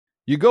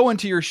You go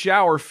into your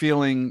shower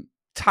feeling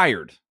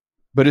tired,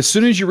 but as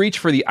soon as you reach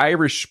for the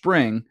Irish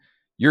Spring,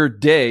 your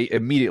day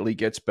immediately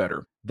gets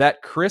better.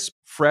 That crisp,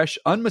 fresh,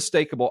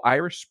 unmistakable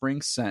Irish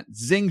Spring scent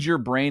zings your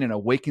brain and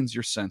awakens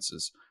your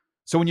senses.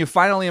 So when you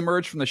finally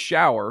emerge from the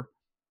shower,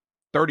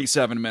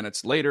 37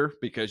 minutes later,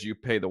 because you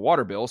pay the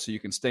water bill so you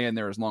can stay in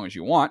there as long as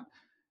you want,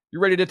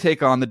 you're ready to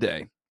take on the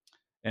day.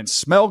 And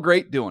smell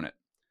great doing it.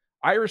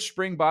 Irish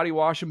Spring Body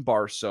Wash and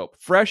Bar Soap.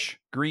 Fresh,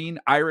 green,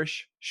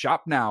 Irish.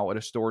 Shop now at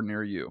a store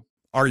near you.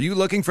 Are you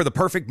looking for the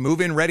perfect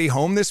move-in ready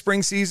home this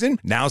spring season?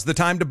 Now's the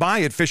time to buy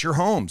at Fisher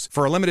Homes.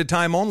 For a limited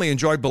time only,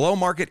 enjoy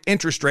below-market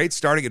interest rates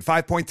starting at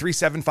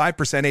 5.375%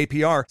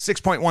 APR,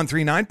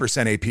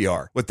 6.139%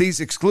 APR. With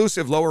these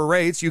exclusive lower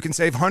rates, you can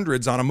save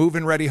hundreds on a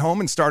move-in ready home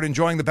and start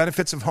enjoying the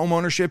benefits of home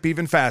ownership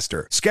even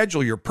faster.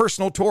 Schedule your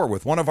personal tour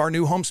with one of our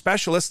new home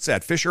specialists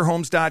at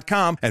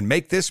FisherHomes.com and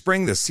make this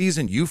spring the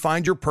season you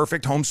find your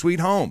perfect home sweet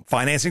home.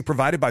 Financing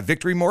provided by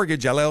Victory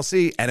Mortgage,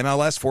 LLC,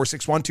 NMLS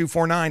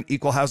 461249,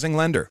 Equal Housing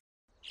Lender.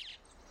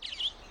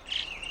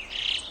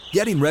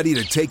 Getting ready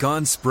to take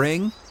on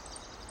spring?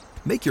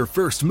 Make your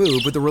first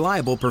move with the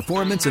reliable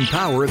performance and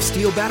power of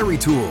Steel battery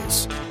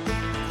tools.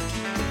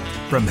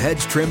 From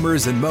hedge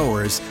trimmers and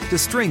mowers to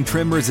string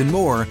trimmers and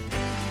more,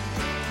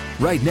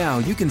 right now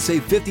you can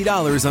save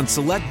 $50 on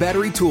select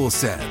battery tool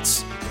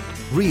sets.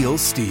 Real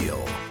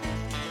Steel.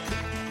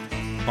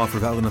 Offer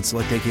valid on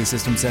select AK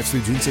system sets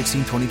through June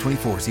 16,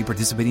 2024. See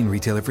participating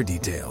retailer for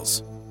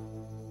details.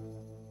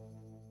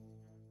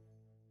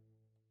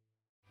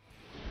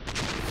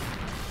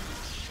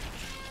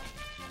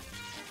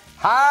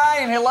 Hi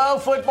and hello,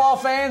 football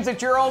fans.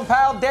 It's your old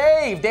pal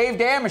Dave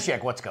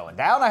Dameshek. What's going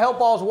down? I hope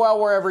all's well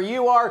wherever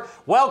you are.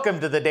 Welcome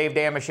to the Dave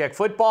Dameshek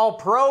football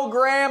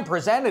program,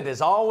 presented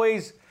as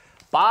always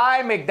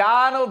by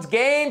McDonald's.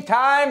 Game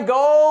Time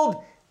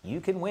Gold. You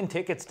can win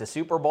tickets to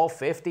Super Bowl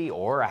 50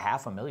 or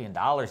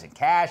 $500,000 in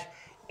cash,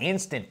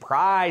 instant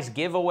prize,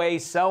 giveaways,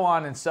 so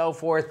on and so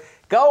forth.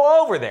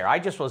 Go over there. I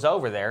just was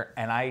over there,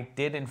 and I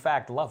did, in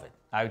fact, love it.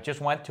 I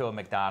just went to a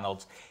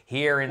McDonald's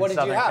here in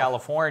Southern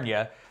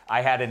California.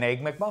 I had an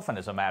Egg McMuffin,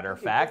 as a matter of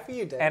fact,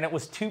 and it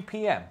was 2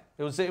 p.m.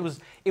 It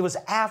was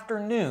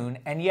afternoon,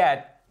 and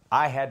yet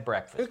I had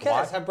breakfast. Who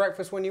cares? Have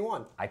breakfast when you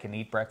want. I can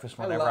eat breakfast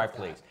whenever I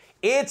please.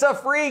 It's a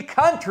free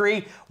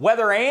country,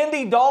 whether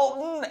Andy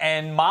Dalton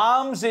and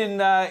moms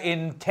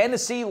in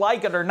Tennessee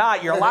like it or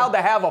not. You're allowed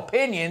to have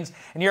opinions,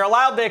 and you're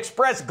allowed to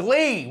express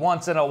glee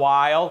once in a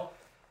while.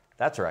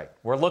 That's right.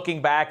 We're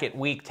looking back at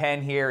Week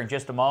 10 here in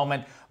just a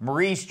moment.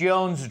 Maurice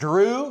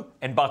Jones-Drew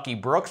and Bucky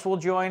Brooks will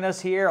join us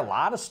here. A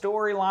lot of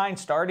storylines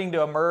starting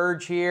to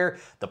emerge here.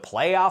 The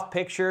playoff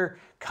picture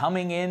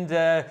coming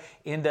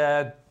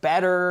into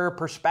better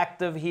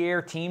perspective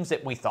here. Teams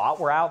that we thought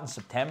were out in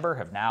September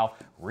have now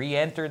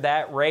re-entered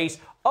that race.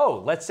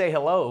 Oh, let's say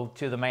hello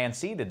to the man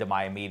seated to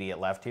my immediate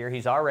left here.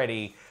 He's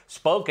already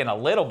spoken a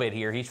little bit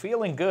here. He's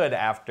feeling good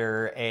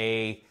after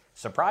a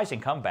surprising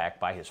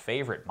comeback by his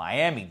favorite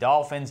Miami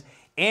Dolphins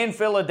in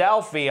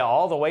Philadelphia,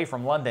 all the way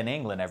from London,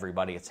 England,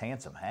 everybody. It's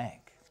Handsome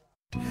Hank.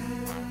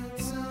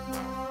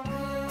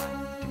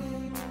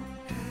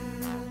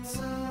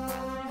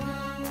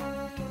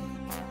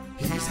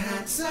 He's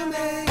Handsome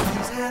Hank,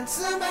 he's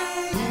Handsome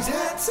Hank, he's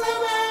Handsome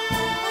Hank.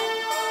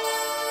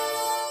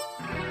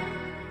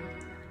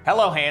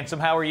 Hello, Handsome.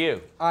 How are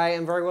you? I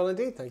am very well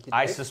indeed, thank you,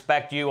 Dave. I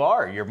suspect you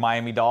are. Your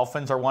Miami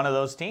Dolphins are one of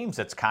those teams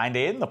that's kind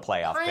of in the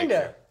playoff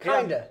picture.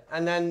 Kinda. Yeah.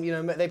 And then,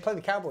 they play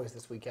the Cowboys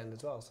this weekend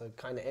as well, so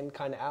kind of in,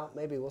 kind of out.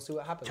 Maybe we'll see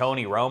what happens.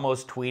 Tony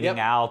Romo's tweeting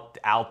out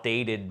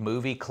outdated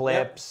movie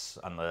clips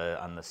on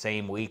the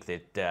same week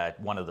that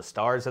one of the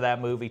stars of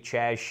that movie,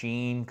 Chaz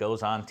Sheen,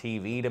 goes on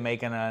TV to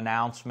make an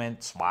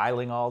announcement,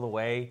 smiling all the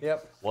way.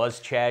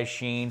 Was Chaz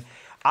Sheen.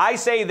 I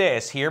say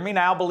this, hear me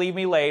now, believe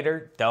me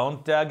later.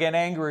 Don't get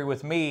angry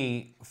with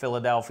me,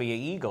 Philadelphia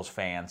Eagles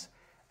fans.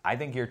 I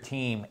think your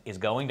team is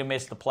going to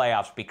miss the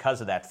playoffs because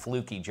of that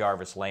fluky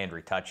Jarvis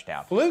Landry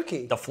touchdown.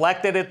 Fluky?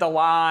 Deflected at the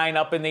line,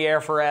 up in the air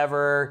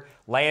forever.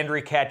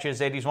 Landry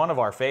catches it. He's one of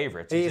our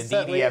favorites. He's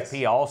a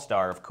DDFP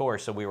All-Star, of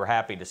course, so we were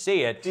happy to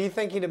see it. Do you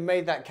think he'd have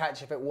made that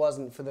catch if it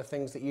wasn't for the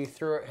things that you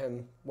threw at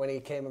him when he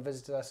came and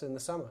visited us in the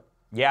summer?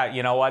 Yeah,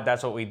 you know what?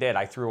 That's what we did.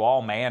 I threw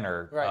all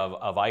manner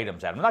of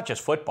items at him. Not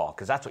just football,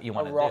 because that's what you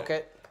want to do. A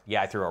rocket?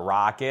 Yeah, I threw a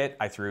rocket.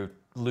 I threw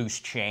loose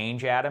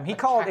change at him. He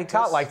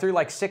threw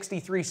like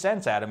 63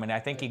 cents at him, and I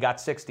think he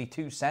got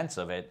 62 cents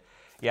of it.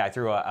 Yeah, I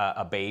threw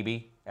a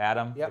baby at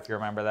him, if you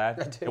remember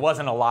that. It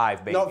wasn't a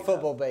live baby. Not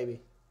football baby.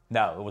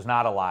 No, it was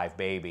not a live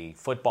baby.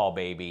 Football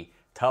baby.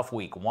 Tough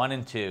week,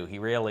 1-2. He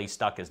really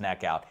stuck his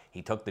neck out.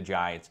 He took the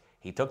Giants.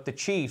 He took the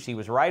Chiefs. He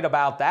was right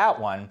about that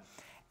one.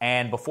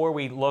 And before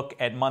we look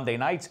at Monday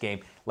night's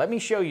game, let me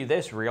show you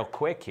this real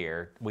quick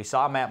here. We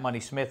saw Matt Money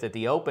Smith at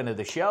the open of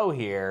the show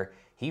here.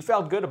 He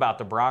felt good about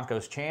the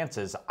Broncos'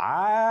 chances.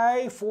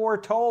 I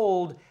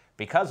foretold,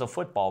 because of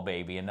football,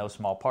 baby, in no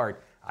small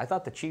part, I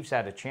thought the Chiefs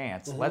had a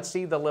chance. Let's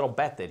see the little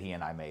bet that he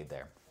and I made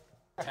there.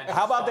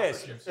 How about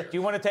this? Do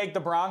you want to take the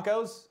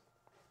Broncos?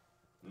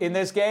 in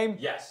this game?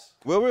 Yes.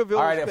 We'll reveal.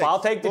 All right, his if picks. I'll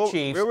take the We'll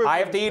Chiefs, reveal I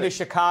have to his eat a picks.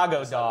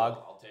 Chicago dog.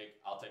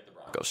 I'll take the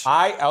Broncos.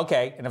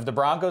 Okay, and if the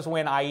Broncos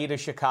win, I eat a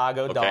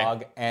Chicago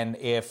dog, and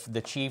if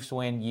the Chiefs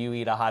win, you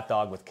eat a hot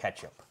dog with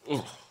ketchup.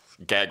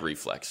 Gag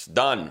reflex.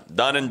 Done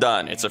and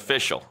done. It's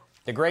official.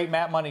 The great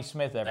Matt Money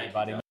Smith,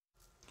 everybody.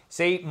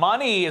 See,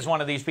 Money is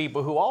one of these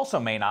people who also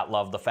may not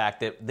love the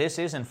fact that this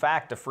is, in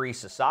fact, a free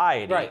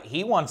society. Right.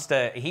 He wants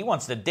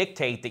to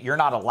dictate that you're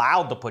not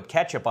allowed to put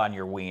ketchup on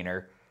your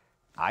wiener.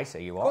 I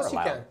say you are course you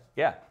allowed. can.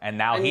 Yeah, and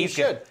now And you he's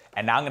gonna, should.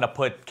 and now I'm going to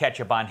put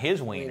ketchup on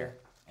his wiener,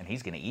 and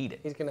he's going to eat it.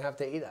 He's going to have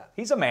to eat that.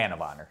 He's a man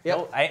of honor.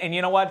 Yeah. And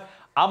you know what?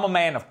 I'm a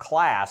man of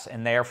class,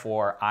 and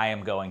therefore I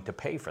am going to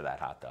pay for that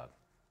hot dog.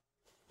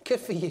 Good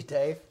for you,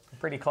 Dave.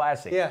 Pretty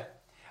classy. Yeah.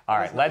 All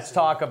right, let's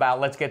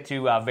get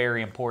to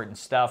very important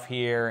stuff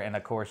here. And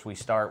of course, we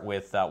start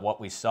with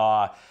what we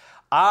saw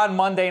on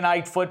Monday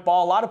Night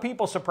Football. A lot of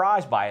people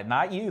surprised by it.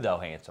 Not you, though,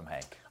 Handsome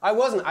Hank. I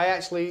wasn't. I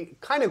actually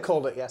kind of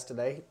called it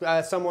yesterday.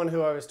 Someone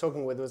who I was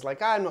talking with was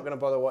like, I'm not going to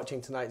bother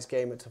watching tonight's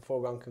game. It's a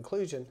foregone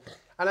conclusion.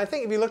 And I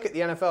think if you look at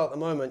the NFL at the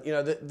moment, you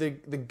know,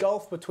 the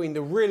gulf between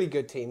the really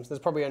good teams, there's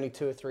probably only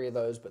 2 or 3 of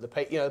those, but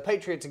the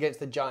Patriots against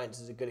the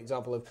Giants is a good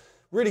example of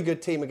really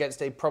good team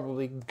against a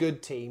probably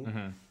good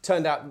team.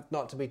 Turned out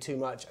not to be too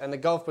much. And the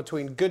gulf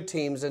between good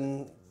teams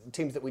and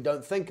teams that we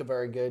don't think are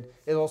very good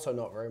is also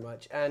not very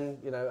much. And,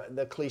 you know,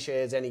 the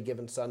cliche is any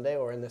given Sunday,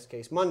 or in this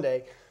case,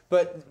 Monday.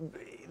 But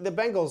the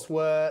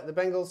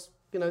Bengals,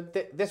 you know,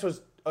 this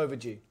was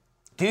overdue.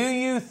 Do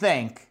you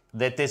think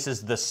that this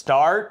is the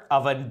start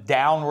of a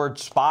downward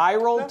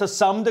spiral to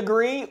some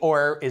degree,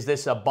 or is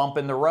this a bump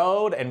in the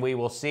road and we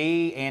will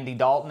see Andy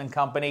Dalton and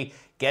company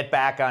get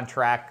back on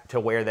track to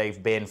where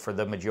they've been for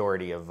the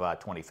majority of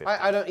 2015?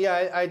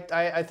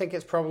 I think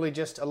it's probably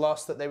just a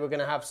loss that they were going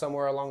to have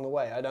somewhere along the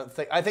way.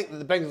 I think that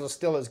the Bengals are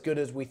still as good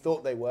as we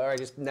thought they were. I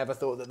just never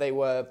thought that they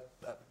were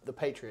the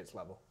Patriots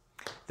level.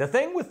 The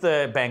thing with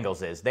the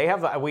Bengals is they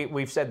have,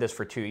 we've said this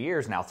for 2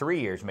 years now, 3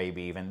 years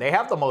maybe even, they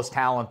have the most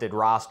talented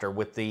roster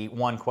with the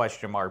one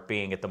question mark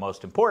being at the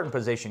most important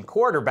position,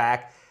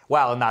 quarterback,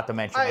 well, not to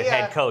mention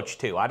head coach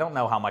too. I don't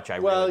know how much I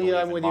really believe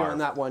I'm in with Marv. you on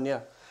that one,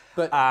 yeah.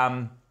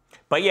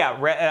 But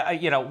yeah,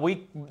 you know,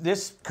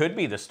 this could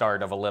be the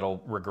start of a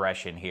little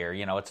regression here.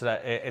 You know,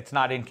 it's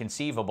not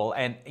inconceivable,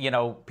 and you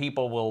know,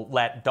 people will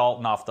let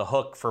Dalton off the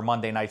hook for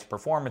Monday night's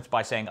performance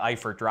by saying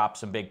Eifert dropped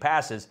some big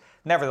passes.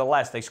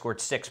 Nevertheless, they scored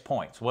 6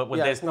 points. What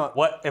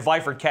if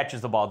Eifert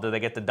catches the ball? Do they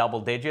get the double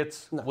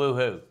digits? No.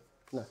 Woohoo!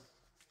 No,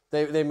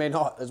 they may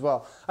not as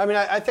well. I mean,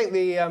 I think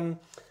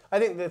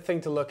the thing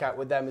to look at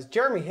with them is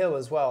Jeremy Hill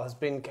as well has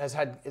been kind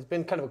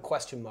of a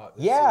question mark.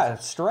 Yeah,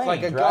 it's strange.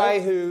 It's like a guy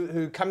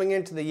who coming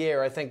into the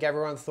year, I think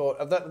everyone thought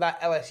of that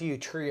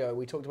LSU trio.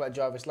 We talked about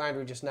Jarvis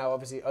Landry just now.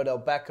 Obviously, Odell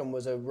Beckham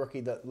was a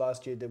rookie that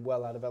last year did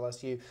well out of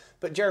LSU,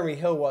 but Jeremy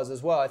Hill was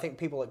as well. I think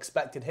people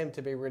expected him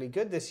to be really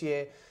good this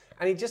year.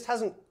 And he just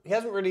hasn't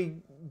really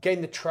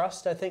gained the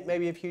trust, I think,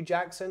 maybe of Hugh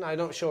Jackson. I'm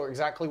not sure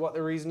exactly what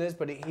the reason is,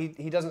 but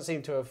he doesn't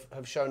seem to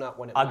have shown up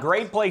when it matters. A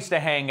great place to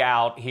hang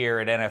out here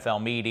at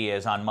NFL Media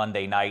is on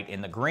Monday night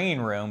in the green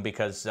room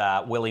because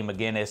Willie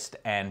McGinnis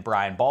and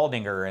Brian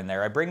Baldinger are in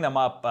there. I bring them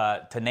up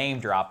to name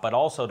drop, but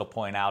also to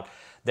point out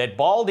that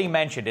Baldy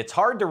mentioned it's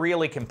hard to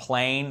really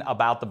complain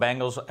about the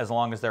Bengals as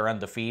long as they're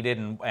undefeated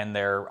and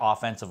their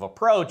offensive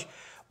approach.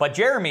 But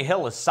Jeremy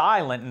Hill is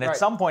silent, and at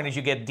some point as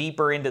you get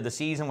deeper into the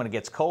season, when it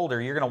gets colder,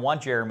 you're going to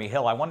want Jeremy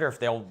Hill. I wonder if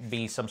there'll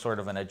be some sort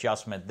of an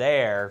adjustment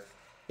there.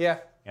 Yeah.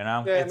 You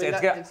know? Yeah,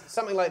 it's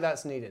something like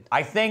that's needed.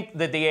 I think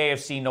that the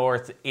AFC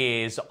North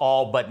is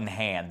all but in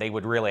hand. They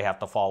would really have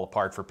to fall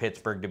apart for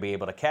Pittsburgh to be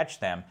able to catch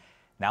them.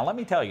 Now, let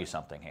me tell you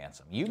something,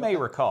 Handsome. You may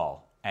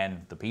recall,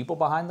 and the people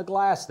behind the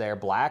glass there,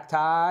 Black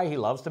Tie, he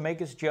loves to make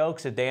his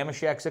jokes at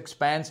Damashek's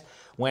expense.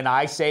 When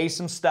I say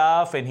some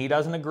stuff and he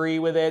doesn't agree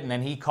with it, and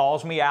then he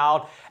calls me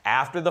out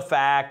after the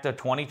fact,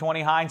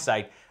 20/20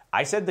 hindsight,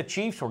 I said the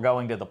Chiefs were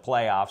going to the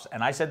playoffs,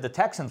 and I said the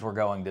Texans were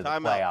going to the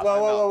playoffs.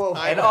 Whoa.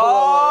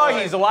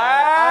 He's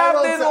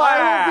laughed and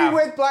laughed. I will be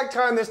with Black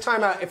Tie on this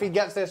timeout if he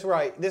gets this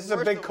right. This is a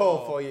big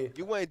call for you.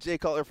 You went Jay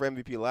Cutler for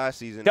MVP last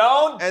season.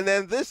 Don't. And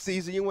then this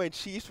season, you went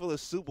Chiefs for the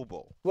Super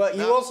Bowl. Well,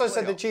 you also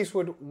said the Chiefs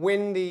would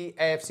win the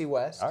AFC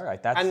West. All right,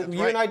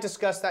 you and I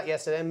discussed that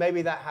yesterday, and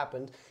maybe that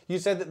happened. You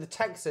said that the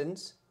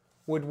Texans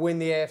would win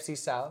the AFC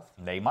South.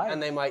 They might.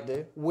 And they might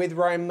do. With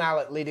Ryan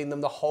Mallett leading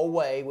them the whole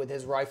way with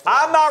his rifle.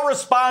 I'm not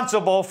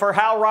responsible for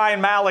how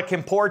Ryan Mallett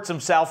comports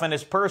himself in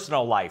his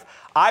personal life.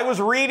 I was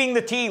reading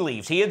the tea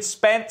leaves. He had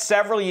spent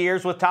several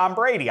years with Tom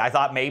Brady. I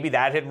thought maybe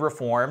that had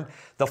reformed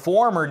the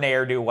former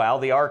ne'er-do-well,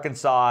 the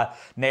Arkansas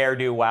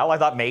ne'er-do-well. I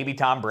thought maybe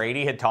Tom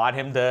Brady had taught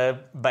him to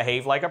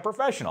behave like a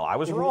professional. I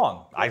was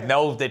wrong. I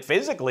know that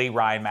physically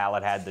Ryan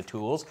Mallett had the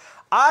tools.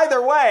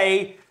 Either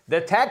way, the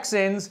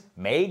Texans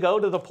may go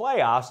to the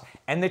playoffs,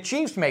 and the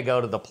Chiefs may go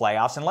to the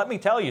playoffs. And let me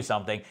tell you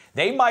something.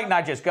 They might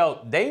not just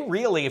go. They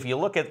really, if you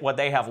look at what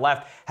they have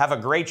left, have a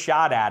great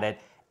shot at it.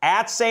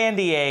 At San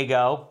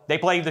Diego, they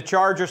played the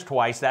Chargers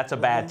twice. That's a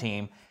bad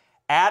team.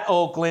 At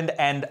Oakland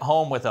and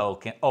home with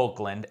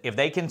Oakland. If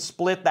they can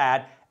split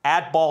that,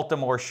 at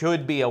Baltimore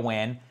should be a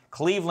win.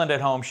 Cleveland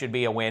at home should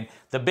be a win.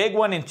 The big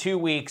one in 2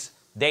 weeks,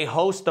 they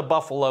host the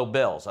Buffalo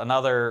Bills,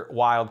 another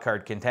wild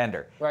card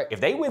contender. Right.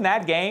 If they win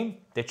that game,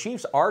 the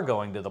Chiefs are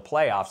going to the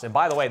playoffs. And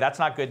by the way, that's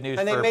not good news.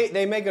 And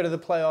they may go to the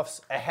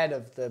playoffs ahead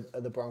of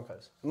the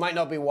Broncos. It might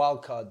not be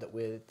wild card that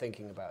we're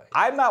thinking about.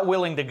 I'm not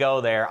willing to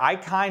go there. I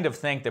kind of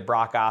think that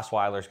Brock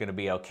Osweiler is going to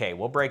be okay.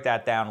 We'll break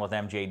that down with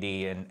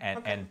MJD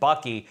and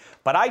Bucky.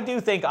 But I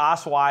do think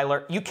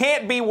Osweiler, you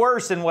can't be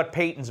worse than what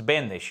Peyton's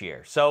been this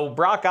year. So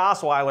Brock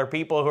Osweiler,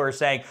 people who are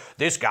saying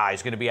this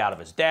guy's going to be out of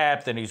his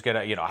depth and he's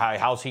going to,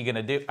 how's he going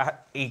to do?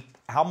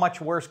 How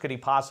much worse could he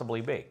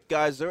possibly be?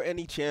 Guys, is there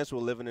any chance we're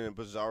living in a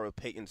bizarro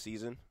Peyton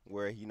season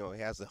where, he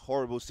has a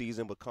horrible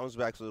season but comes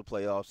back to the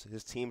playoffs,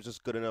 his team's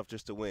just good enough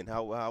just to win?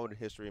 How would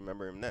history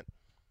remember him then?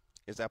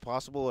 Is that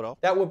possible at all?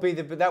 That would be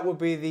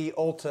the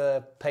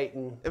alter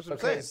Peyton. That's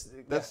what I'm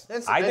saying.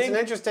 That's an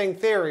interesting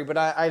theory, but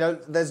I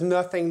don't. There's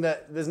nothing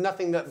that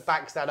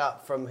backs that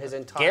up from his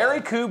entire.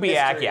 Gary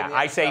Kubiak, history in the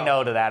I say NFL.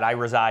 no to that. I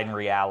reside in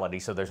reality,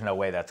 so there's no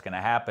way that's going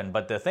to happen.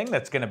 But the thing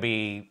that's going to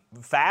be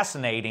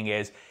fascinating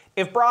is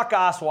if Brock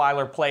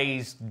Osweiler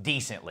plays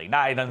decently.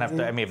 Now he doesn't have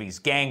to. I mean, if he's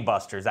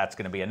gangbusters, that's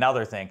going to be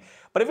another thing.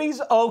 But if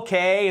he's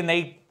okay and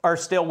they are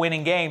still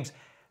winning games.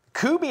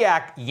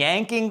 Kubiak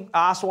yanking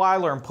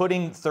Osweiler and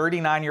putting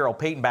 39-year-old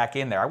Peyton back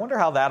in there. I wonder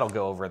how that'll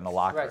go over in the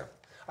locker room.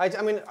 Right.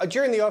 I mean,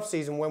 during the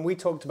offseason, when we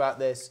talked about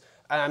this,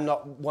 and I'm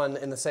not one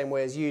in the same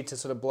way as you to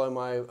sort of blow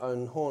my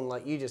own horn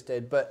like you just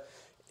did, but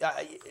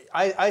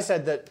I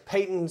said that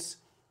Peyton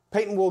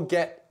will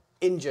get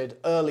injured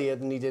earlier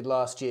than he did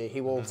last year.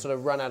 He will sort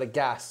of run out of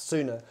gas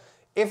sooner.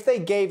 If they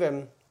gave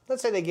him,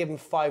 let's say they gave him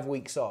 5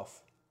 weeks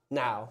off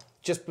now,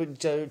 just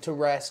to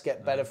rest,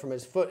 get better from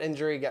his foot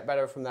injury, get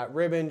better from that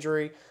rib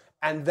injury,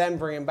 and then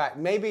bring him back.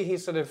 Maybe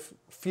he's sort of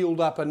fueled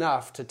up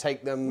enough to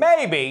take them.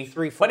 Maybe,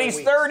 3-4 but he's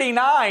weeks.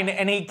 39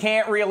 and he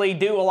can't really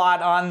do a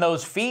lot on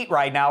those feet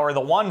right now, or the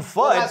 1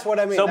 foot. Well, that's what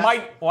I mean. So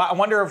I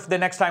wonder if the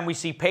next time we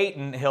see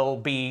Peyton, he'll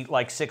be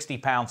like 60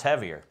 pounds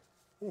heavier.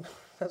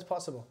 That's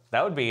possible.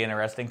 That would be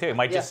interesting too. He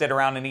might just sit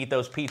around and eat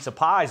those pizza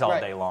pies all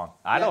day long.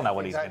 I don't know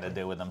what he's going to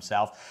do with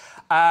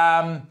himself.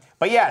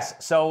 But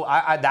yes, so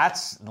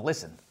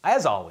listen,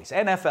 as always,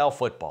 NFL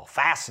football,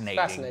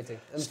 fascinating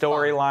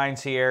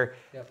storylines here.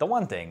 Yep. The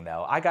one thing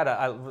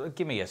though,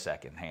 give me a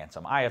second,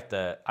 handsome. I have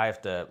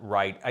to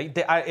write.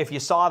 If you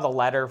saw the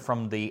letter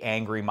from the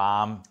angry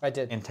mom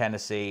in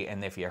Tennessee,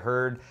 and if you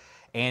heard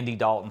Andy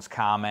Dalton's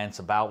comments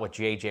about what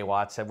J.J.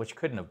 Watt said, which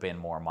couldn't have been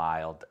more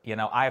mild,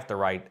 I have to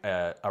write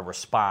a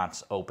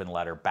response open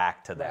letter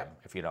back to them,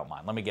 if you don't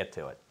mind. Let me get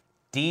to it.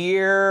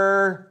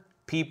 Dear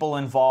people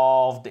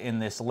involved in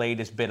this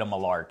latest bit of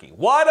malarkey.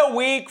 What a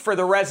week for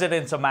the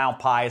residents of Mount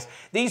Pius.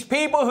 These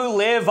people who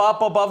live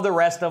up above the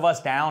rest of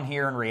us down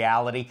here in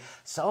reality.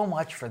 So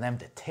much for them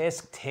to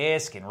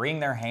tisk and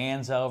wring their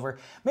hands over.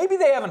 Maybe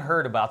they haven't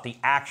heard about the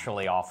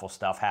actually awful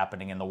stuff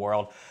happening in the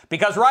world.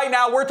 Because right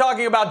now we're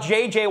talking about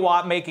J.J.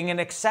 Watt making an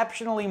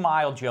exceptionally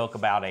mild joke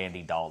about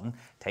Andy Dalton.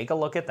 Take a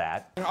look at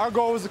that. Our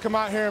goal was to come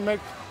out here and make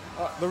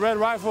the Red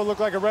Rifle look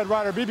like a Red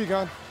Ryder BB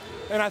gun.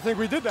 And I think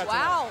we did that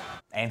tonight.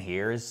 And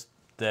here's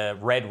the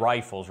Red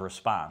Rifle's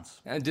response.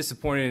 I'm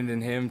disappointed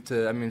in him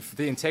for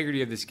the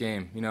integrity of this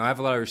game. I have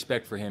a lot of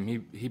respect for him.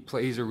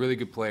 He's a really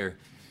good player.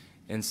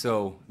 And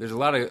so there's a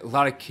lot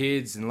of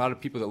kids and a lot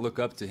of people that look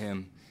up to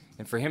him.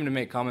 And for him to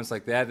make comments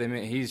like that,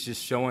 he's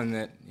just showing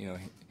that,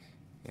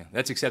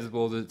 that's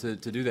acceptable to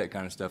do that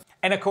kind of stuff.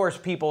 And of course,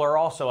 people are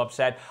also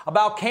upset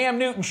about Cam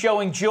Newton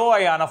showing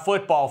joy on a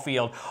football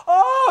field.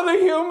 Oh,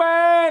 the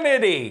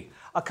humanity!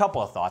 A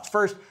couple of thoughts.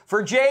 First,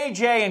 for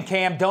JJ and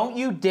Cam, don't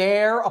you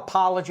dare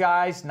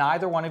apologize.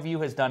 Neither one of you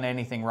has done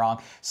anything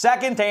wrong.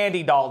 Second, to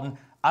Andy Dalton,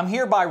 I'm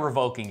hereby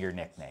revoking your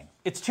nickname.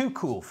 It's too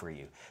cool for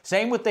you.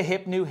 Same with the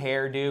hip new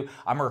hairdo.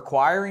 I'm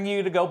requiring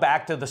you to go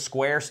back to the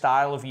square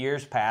style of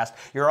years past.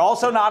 You're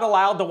also not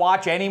allowed to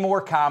watch any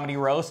more comedy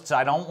roasts.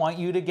 I don't want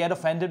you to get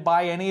offended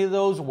by any of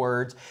those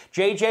words.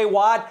 JJ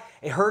Watt,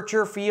 it hurt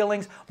your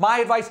feelings. My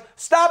advice,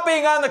 stop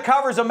being on the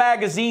covers of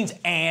magazines,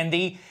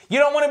 Andy. You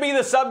don't want to be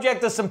the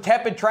subject of some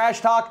tepid trash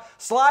talk?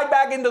 Slide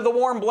back into the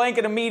warm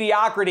blanket of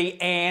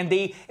mediocrity,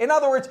 Andy. In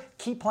other words,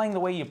 keep playing the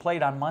way you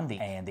played on Monday,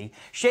 Andy.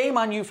 Shame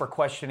on you for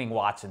questioning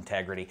Watt's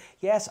integrity.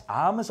 Yes,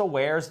 I'm as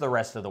aware as the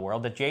rest of the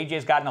world that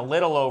JJ's gotten a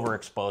little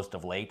overexposed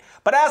of late,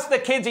 but ask the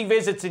kids he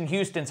visits in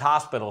Houston's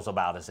hospitals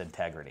about his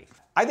integrity.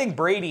 I think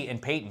Brady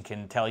and Peyton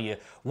can tell you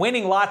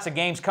winning lots of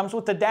games comes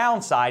with the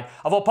downside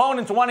of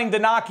opponents wanting to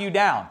knock you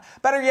down.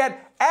 Better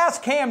yet,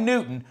 ask Cam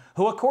Newton,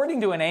 who, according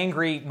to an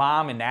angry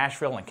mom in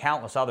Nashville and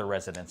countless other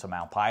residents of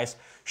Mount Pius,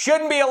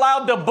 shouldn't be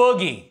allowed to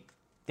boogie.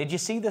 Did you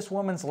see this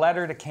woman's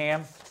letter to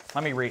Cam?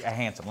 Let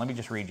me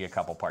just read you a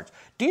couple parts.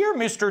 Dear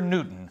Mr.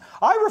 Newton,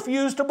 I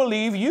refuse to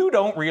believe you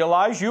don't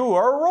realize you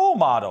are a role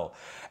model,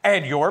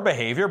 and your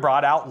behavior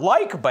brought out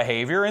like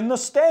behavior in the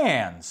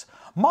stands.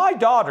 My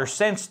daughter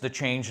sensed the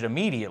change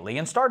immediately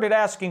and started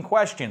asking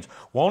questions.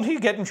 Won't he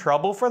get in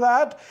trouble for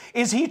that?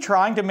 Is he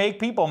trying to make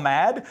people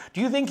mad?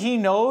 Do you think he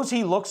knows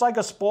he looks like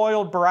a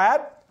spoiled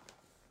brat?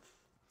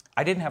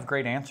 I didn't have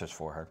great answers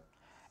for her.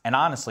 And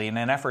honestly, in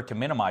an effort to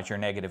minimize your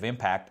negative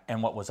impact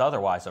and what was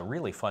otherwise a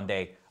really fun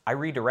day, I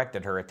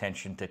redirected her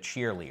attention to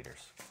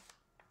cheerleaders.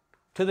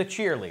 To the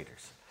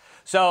cheerleaders.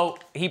 So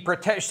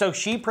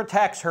she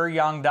protects her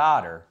young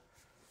daughter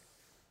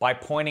by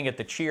pointing at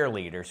the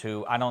cheerleaders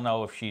who, I don't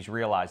know if she's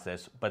realized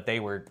this, but they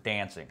were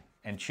dancing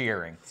and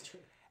cheering.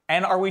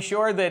 And are we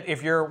sure that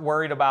if you're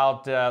worried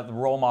about the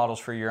role models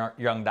for your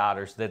young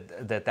daughters,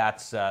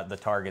 that's the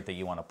target that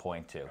you want to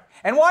point to?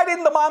 And why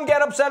didn't the mom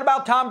get upset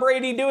about Tom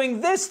Brady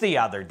doing this the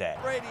other day?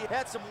 Brady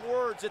had some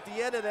words at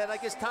the end of that. I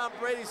guess Tom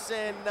Brady's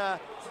saying,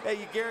 hey,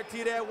 you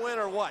guarantee that win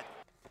or what?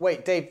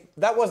 Wait, Dave,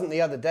 that wasn't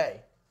the other day.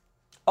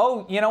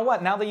 Oh, you know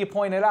what? Now that you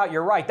point it out,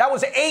 you're right. That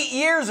was 8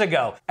 years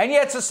ago. And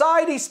yet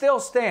society still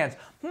stands.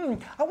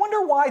 I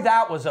wonder why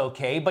that was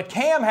okay, but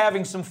Cam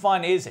having some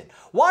fun isn't.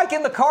 Why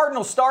can the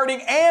Cardinals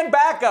starting and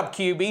backup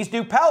QBs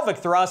do pelvic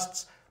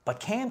thrusts, but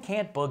Cam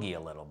can't boogie a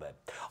little bit?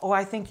 Oh,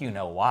 I think you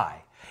know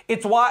why.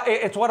 It's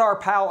what our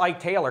pal Ike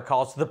Taylor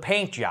calls the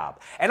paint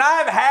job. And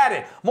I've had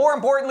it. More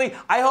importantly,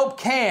 I hope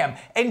Cam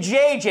and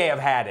JJ have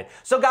had it.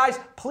 So guys,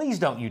 please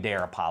don't you dare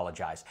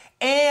apologize.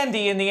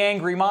 Andy and the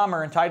Angry Mom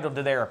are entitled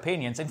to their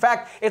opinions. In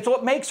fact, it's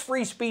what makes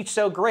free speech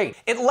so great.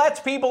 It lets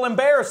people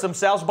embarrass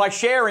themselves by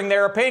sharing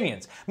their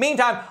opinions.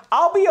 Meantime,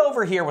 I'll be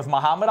over here with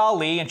Muhammad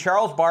Ali and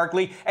Charles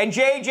Barkley and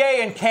JJ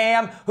and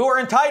Cam, who are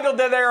entitled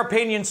to their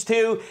opinions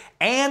too,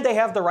 and they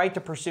have the right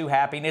to pursue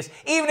happiness,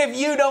 even if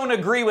you don't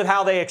agree with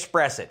how they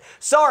express it.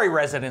 Sorry,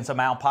 residents of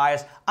Mount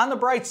Pius. On the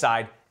bright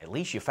side, at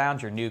least you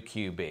found your new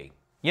QB.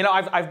 You know,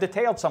 I've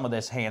detailed some of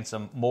this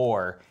handsome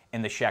more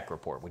in the Sheck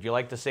Report. Would you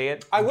like to see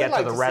it? I would get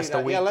like to the to rest see that.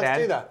 of week Yeah, let's 10?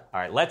 do that. All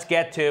right, let's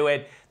get to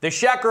it. The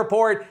Sheck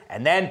Report,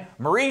 and then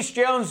Maurice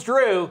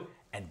Jones-Drew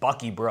and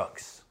Bucky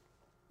Brooks.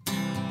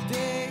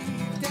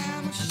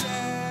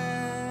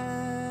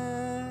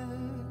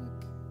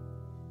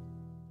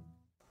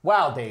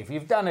 Wow, Dave,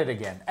 you've done it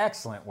again.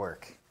 Excellent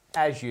work.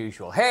 As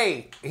usual.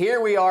 Hey,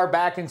 here we are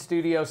back in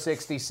Studio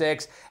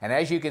 66, and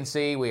as you can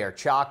see, we are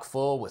chock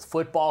full with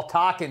football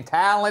talk and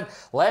talent.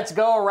 Let's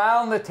go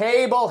around the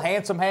table.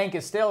 Handsome Hank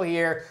is still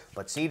here,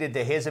 but seated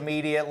to his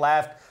immediate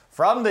left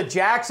from the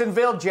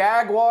Jacksonville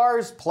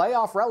Jaguars,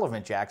 playoff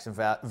relevant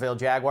Jacksonville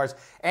Jaguars,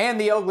 and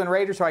the Oakland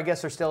Raiders, who I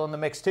guess are still in the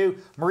mix too.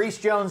 Maurice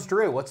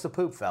Jones-Drew, what's the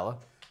poop, fella?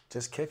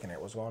 Just kicking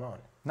it. What's going on?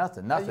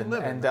 Nothing.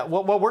 Living, And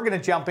well, we're going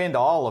to jump into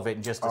all of it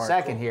in just a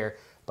second here.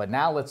 But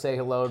now let's say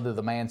hello to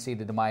the man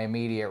seated to my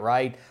immediate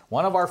right,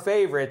 one of our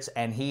favorites,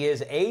 and he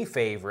is a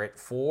favorite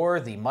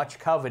for the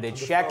much-coveted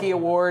Shecky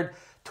Award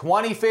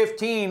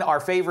 2015, our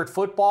favorite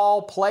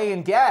football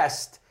playing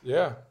guest.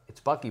 Yeah.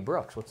 It's Bucky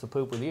Brooks. What's the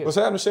poop with you? What's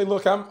happening, Shay?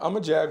 Look, I'm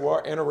a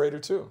Jaguar and a Raider,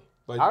 too.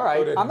 Like, all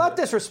right, I'm not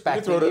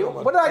disrespecting you.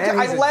 What did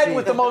I led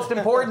with the most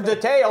important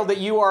detail that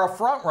you are a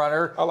front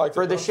runner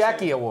for the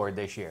Shecky Award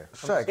this year.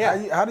 Check.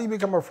 Yeah. How do you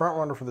become a front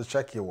runner for the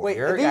Shecky Award? Wait,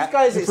 are these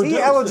guys, is he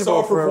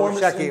eligible for a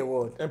Shecky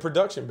Award? And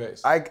production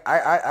based. I'm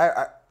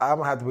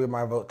gonna have to give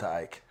my vote to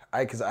Ike.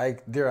 Because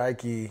Dear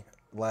Ike,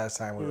 last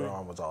time we were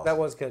on was awesome. That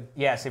was good.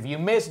 Yes, if you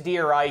missed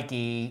Dear Ike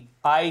and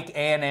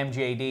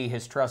MJD,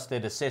 his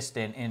trusted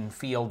assistant in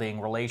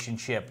fielding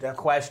relationship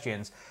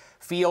questions,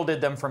 fielded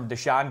them from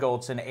Deshaun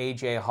Goldson,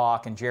 A.J.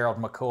 Hawk, and Gerald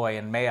McCoy,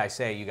 and may I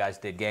say, you guys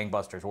did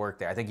gangbusters work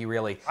there. I think you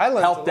really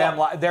helped them.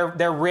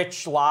 Their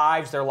rich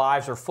lives, their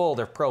lives are full.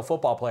 They're pro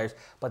football players,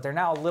 but they're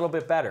now a little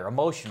bit better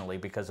emotionally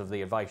because of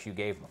the advice you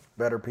gave them.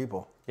 Better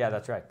people. Yeah,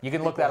 that's right. You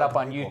can look that up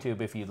on YouTube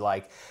if you'd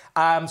like.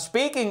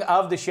 Speaking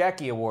of the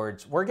Shecky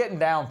Awards, we're getting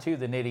down to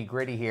the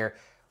nitty-gritty here.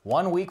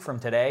 1 week from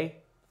today,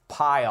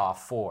 Pie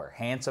Off 4.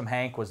 Handsome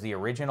Hank was the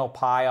original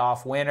Pie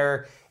Off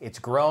winner. It's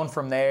grown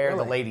from there.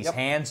 Really? The ladies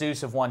Hanzus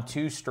have won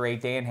 2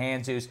 straight. Dan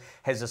Hanzus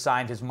has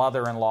assigned his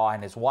mother-in-law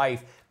and his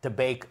wife to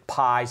bake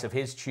pies of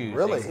his choosing.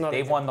 Really?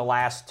 They've won the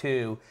last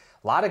 2.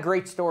 A lot of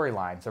great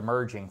storylines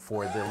emerging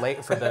for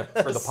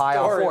the Pie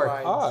Off 4.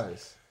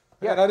 Pies.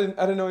 Yeah, I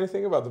didn't know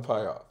anything about the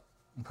Pie Off.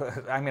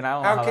 I mean, I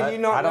don't How know can how you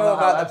that, not I don't know know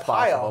how about that's the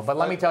Pie possible. Off? But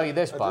let me tell you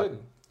this, I Buck.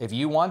 didn't. If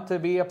you want to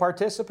be a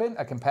participant,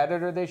 a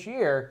competitor this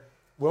year,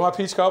 will my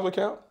peach cobbler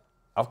count?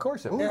 Of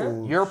course it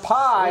will. Your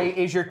pie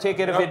is your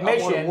ticket of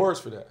admission. I want awards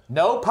for that.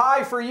 No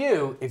pie for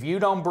you if you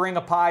don't bring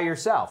a pie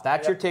yourself.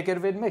 That's your ticket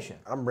of admission.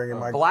 I'm bringing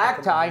my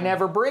Black Tie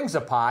never brings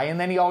a pie, and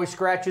then he always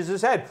scratches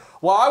his head.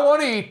 Well, I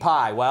want to eat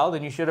pie. Well,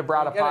 then you should have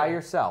brought a pie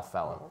yourself,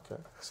 fella.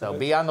 Okay. So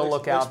be on the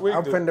lookout.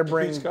 I'm finna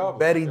bring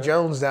Betty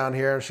Jones down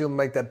here, and she'll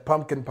make that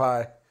pumpkin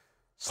pie.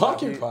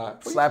 Pumpkin pie?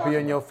 Slap you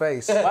in your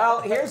face.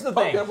 Well, here's the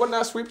thing. Wasn't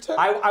that sweet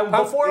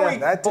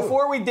potato?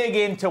 Before we dig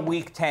into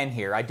Week 10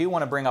 here, I do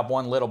want to bring up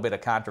one little bit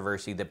of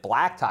controversy that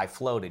Black Tie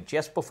floated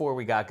just before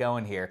we got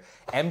going here.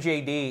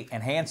 MJD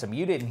and Handsome,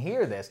 you didn't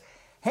hear this.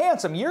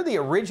 Handsome, you're the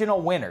original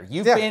winner.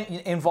 You've been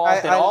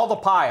involved in all the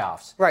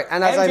pie-offs. Right,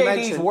 and as I MJD's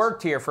mentioned,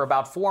 worked here for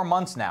about 4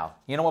 months now.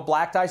 You know what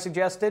Black Tie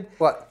suggested?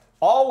 What?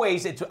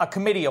 Always, it's a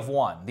committee of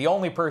one. The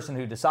only person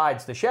who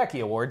decides the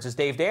Shecky Awards is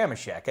Dave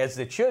Damashek, as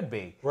it should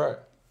be. Right.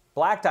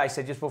 Black Tie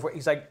said just before,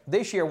 he's like,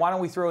 this year, why don't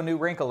we throw a new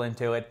wrinkle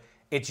into it?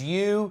 It's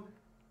you,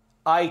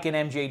 Ike,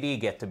 and MJD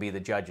get to be the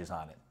judges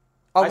on it.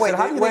 I said,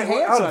 how do you think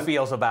Hanson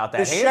feels about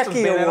that? The Hanson's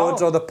been Shecky in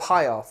Awards all- or the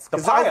Pie-Off? The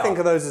Because I Pie-Off. think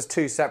of those as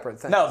two separate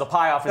things. No, the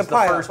Pie-Off is the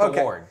Pie-Off, first okay.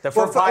 award. The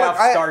Well, first Pie-Off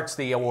look, starts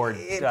the award.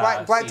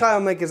 Black season. Tie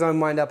will make his own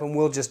mind up, and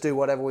we'll just do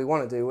whatever we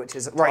want to do, which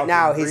is right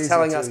now he's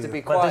telling us to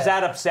be quiet. But does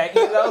that upset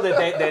you though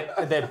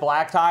that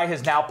Black Tie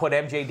has now put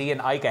MJD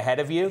and Ike ahead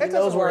of you? It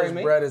doesn't worry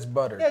me. bread is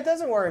buttered. Yeah, it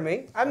doesn't worry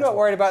me. I'm not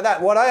worried about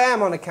that. What I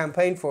am on a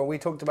campaign for, we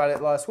talked about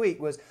it last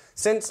week, was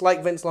since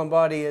like Vince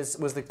Lombardi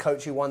was the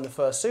coach who won the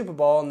first Super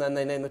Bowl, and then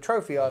they named the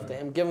trophy after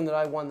him. Given that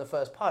I won the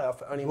first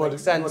Pie-Off, it only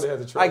makes sense.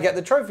 I get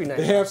the trophy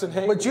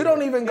name. But you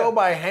don't even go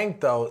by Hank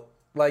though.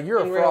 Like you're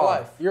In a real fraud.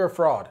 life. You're a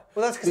fraud.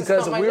 Well, that's because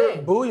it's not my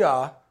name.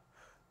 Booyah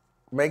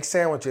makes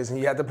sandwiches and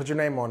you have to put your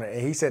name on it.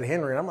 And he said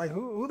Henry, and I'm like,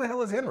 who the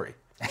hell is Henry?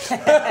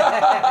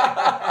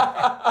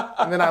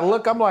 And then I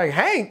look, I'm like,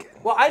 Hank.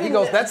 Well, he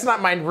goes, that's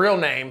not my real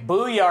name.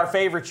 Booyah, our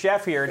favorite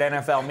chef here at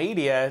NFL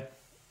Media,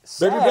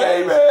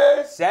 Baby,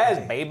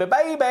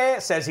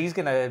 says he's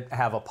going to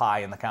have a pie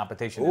in the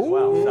competition as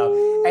well.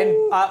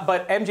 So,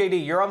 but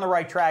MJD, you're on the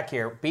right track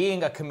here.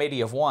 Being a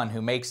committee of one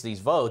who makes these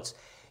votes,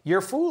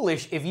 you're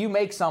foolish if you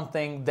make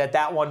something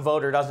that one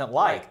voter doesn't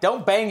like.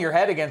 Don't bang your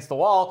head against the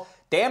wall.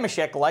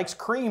 Damashek likes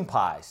cream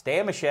pies.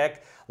 Damashek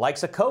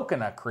likes a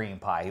coconut cream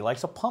pie. He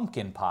likes a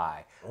pumpkin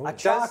pie, a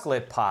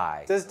chocolate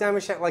pie. Does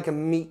Damashek like a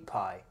meat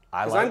pie?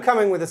 Because like- I'm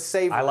coming with a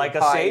savory pie. I like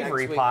a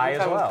savory next week. pie You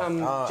as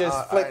well.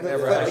 Just flip the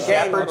game.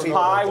 Shepherd's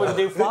pie would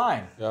do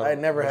fine. I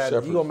never had.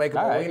 You gonna make a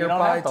All right, wiener you don't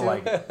pie have to too?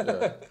 like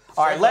it.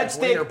 All right, let's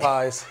dig. Wiener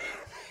pies.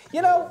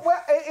 You know,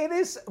 well, it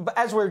is,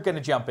 as we're going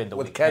to jump into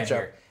With weekend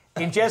ketchup.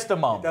 here, in just a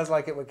moment. He does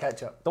like it with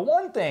ketchup. The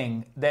one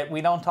thing that we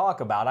don't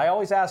talk about, I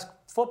always ask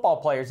football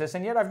players this,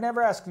 and yet I've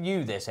never asked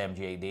you this,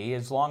 MJD,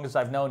 as long as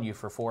I've known you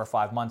for 4 or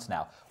 5 months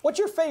now. What's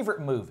your favorite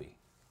movie?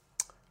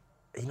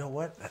 You know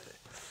what?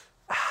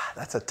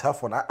 That's a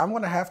tough one. I'm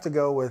going to have to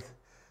go with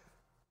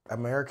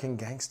American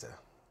Gangster.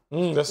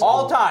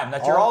 All time.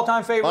 That's your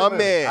all-time favorite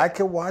movie. I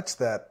could watch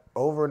that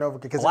over and over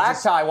because Black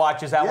Tie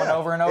watches that one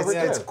over and over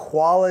again. It's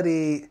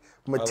quality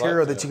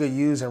material that you could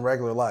use in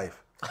regular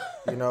life.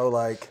 You know,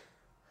 like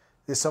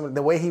there's some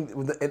the way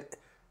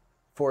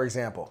for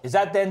example. Is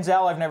that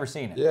Denzel? I've never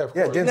seen it. Yeah, of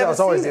course. Denzel. It's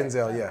always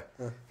Denzel.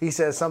 Yeah. He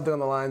says something on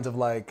the lines of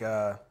like,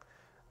 "I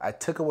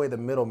took away the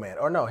middleman."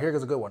 Or no, here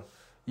goes a good one.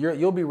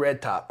 You'll be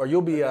Red Top, or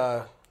you'll be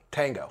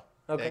Tango.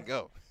 Okay.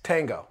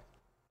 Tango.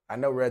 I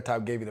know Red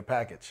Top gave you the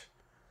package.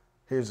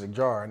 Here's a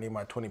jar. I need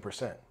my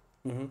 20%.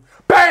 Mm-hmm.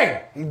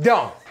 Bang! He's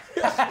done.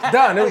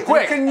 Done. It was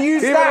quick. You can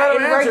use He didn't that let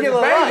in him answer.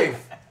 regular Bang.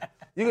 life.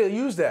 You can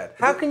use that.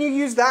 How can you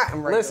use that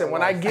in regular Listen,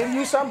 when I life? give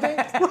you something,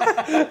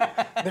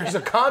 there's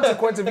a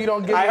consequence if you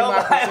don't give me I my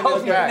hope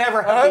percentage you back.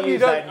 never have to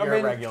use that in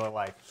your regular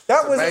life.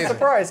 That was amazing. a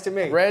surprise to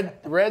me.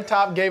 Red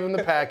Top gave him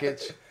the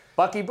package.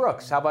 Bucky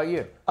Brooks, how about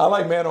you? I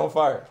like Man on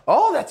Fire.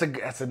 Oh,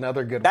 that's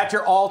another good one. That's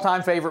your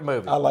all-time favorite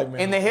movie. I like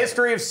Man in on the Fire.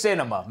 history of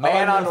cinema. I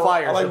Man like on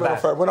Fire. I like is the Man on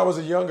best. Fire. When I was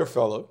a younger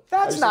fellow. I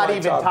That's used to not like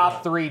even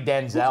top 3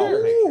 Denzel.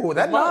 Ooh,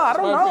 that, no, I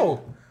don't my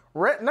know.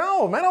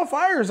 No, Man on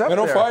Fire is up Man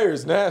there. on Fire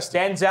is nasty.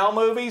 Denzel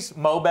movies,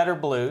 Mo Better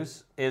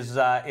Blues is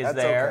there.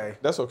 Okay.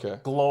 That's okay.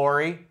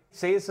 Glory.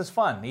 See, this is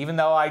fun. Even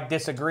though I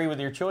disagree with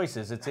your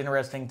choices, it's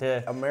interesting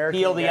to American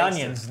peel the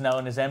Gangster. onions,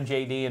 known as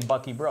MJD and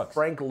Bucky Brooks.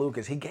 Frank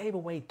Lucas, he gave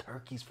away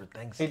turkeys for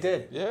Thanksgiving. He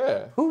did.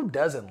 Yeah. Who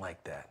doesn't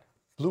like that?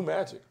 Blue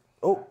Magic.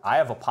 Oh, I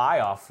have a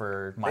pie off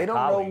for my they don't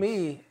colleagues. know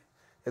me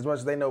as much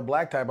as they know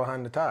Black Tie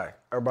behind the tie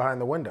or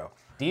behind the window.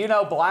 Do you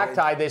know Black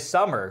Tie this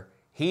summer?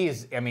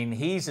 He's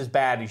as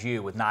bad as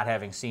you with not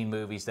having seen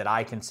movies that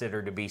I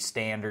consider to be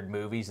standard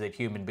movies that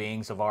human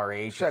beings of our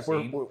age have Check,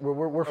 we're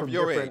seen. from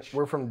your different. age.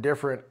 We're from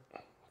different,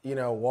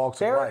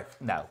 walks of life.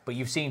 No, but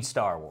you've seen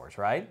Star Wars,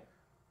 right?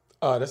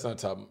 That's not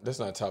top. That's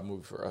not a top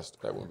movie for us.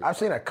 That wouldn't be. I've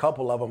seen a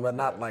couple of them, but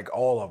not like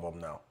all of them,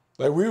 though.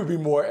 Like we would be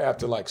more apt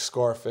to like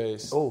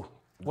Scarface. Oh,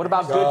 What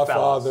about Goodfellas?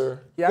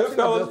 Godfather. yeah, I've seen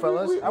Goodfellas.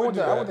 Goodfellas. I went do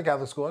to that.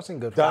 Catholic school. I've seen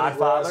Goodfellas. Donnie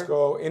Godfather.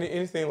 Brasco,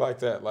 anything like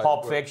that. Like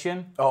Pulp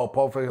Fiction? Oh,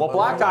 Pulp Fiction. Well,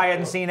 Black Tie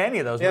hadn't seen any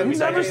of those movies.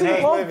 you've I never just seen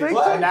named. Pulp Fiction?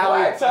 So now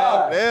Black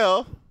Tie.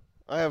 Hell,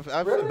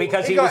 I've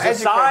because he got was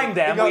assigned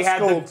educated. them, He got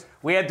schooled.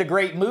 we had the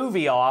great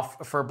movie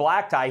off for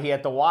Black Tie. He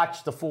had to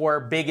watch the 4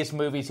 biggest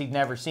movies he'd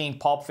never seen: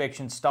 Pulp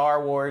Fiction,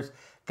 Star Wars,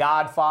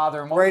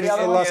 Godfather, and what was Raiders the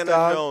other of the one? Lost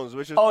Indiana Ark. Jones,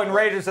 which is Oh, and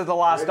Raiders of the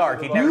Lost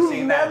Ark. He'd never You've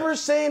seen that. never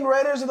seen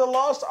Raiders of the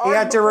Lost Ark? He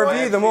had to before?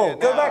 review them all.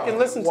 Go now. back and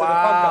listen to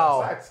Wow.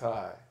 Black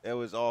Tie. It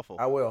was awful.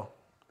 I will.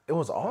 It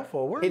was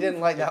awful. Where He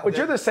didn't like that. But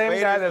you're the same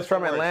Raiders guy was that's the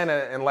from worst. Atlanta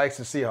and likes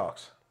the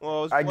Seahawks.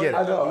 Well, I get it.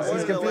 I know. He's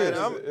It's confused.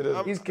 I'm- It is.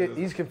 I'm-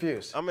 He's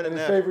confused. I'm in And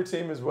his Atlanta. favorite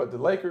team is what? The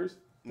Lakers.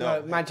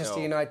 No, Manchester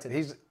no.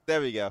 United.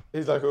 There we go.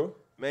 He's like who?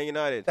 Man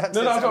United. That's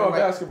No, it. I'm talking about Right.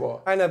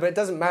 basketball. I know, but it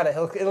doesn't matter.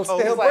 He'll he's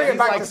bring like- it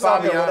back he's to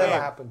soccer, like whatever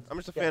Fabiano. happens. I'm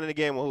just a fan of the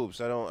game of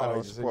hoops. I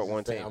don't support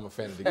one team. I'm a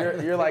fan of the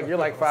game. You're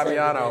like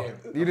Fabiano.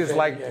 You just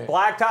like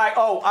Black Tie.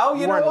 Oh,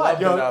 you know weren't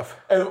what? loved enough.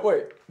 Hey,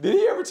 wait. Did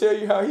he ever tell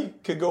you how he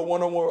could go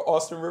one-on-one with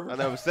Austin Rivers? I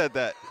never said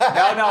that.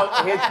 No,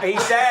 he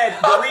said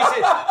the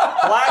reason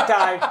Black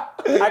Tie.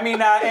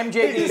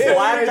 MJD's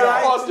Black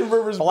Tie. Austin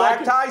Rivers Black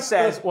bucket. Tie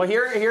says, well,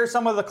 here's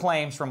some of the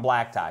claims from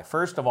Black Tie.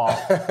 First of all,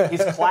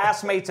 his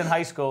classmates in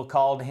high school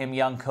called him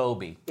Young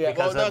Kobe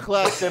because of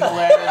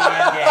similarity in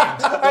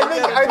games.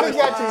 I think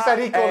he actually said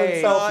he called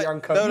himself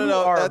Young Kobe.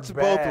 No, that's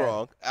both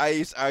wrong. I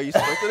used to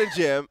go to the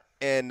gym,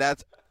 and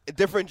that's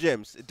different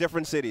gyms,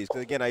 different cities.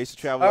 Because again, I used to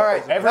travel. All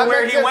right,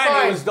 everywhere he went,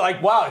 it was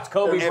like, wow, it's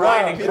Kobe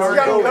Bryant. It's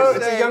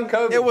a young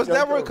Kobe. It was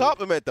never a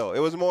compliment, though. It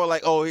was more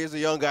like, oh, here's a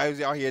young guy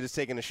who's out here just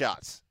taking the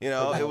shots. You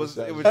know, it was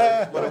just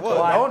what it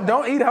was.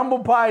 Don't eat humble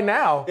pie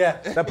now. Yeah.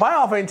 The pie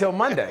off ain't till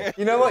Monday.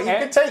 You know what? You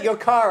can take your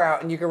car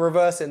out and you can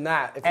reverse in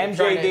that. If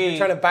you're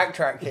trying to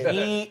backtrack here.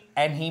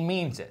 He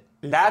means it.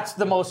 That's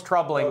the most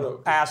troubling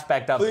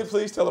aspect of it.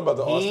 Please tell him about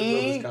the Austin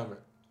Rivers comment.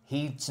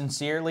 He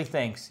sincerely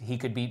thinks he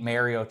could beat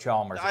Mario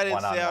Chalmers. I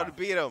didn't say how to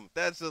beat him.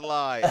 That's a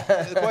lie. I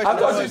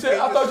thought you said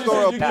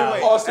you give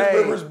Austin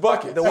Rivers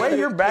buckets. The way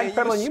you're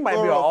backpedaling, you might be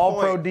an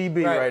all-pro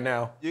DB right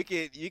now. You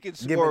can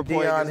score a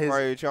point against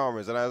Mario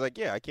Chalmers, and I was like,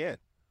 yeah, I can.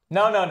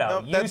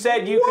 No. You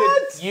said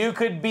you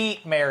could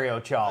beat Mario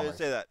Chalmers. I didn't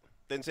say that.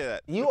 Didn't say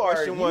that.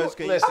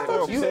 I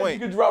thought you said you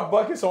could drop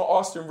buckets on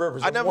Austin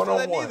Rivers. I never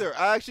said that either.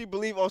 I actually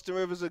believe Austin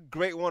Rivers is a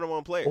great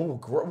one-on-one player. Oh,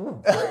 great.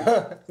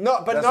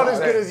 Not as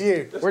good as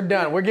you. We're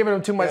done. We're giving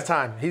him too much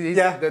time.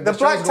 The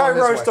Black Tie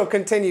roast will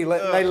continue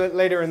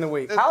later in the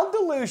week. How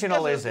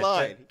delusional is it?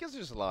 He gets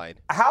just lied.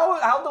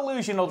 How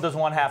delusional does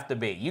one have to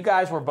be? You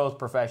guys were both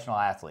professional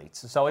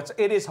athletes, so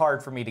it is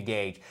hard for me to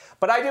gauge.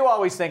 But I do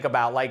always think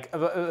about, like,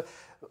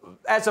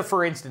 as a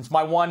for instance,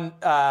 my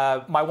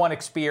one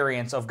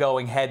experience of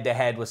going head to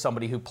head with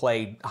somebody who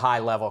played high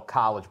level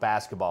college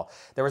basketball.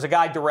 There was a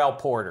guy, Darrell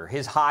Porter.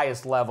 His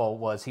highest level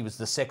was he was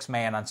the sixth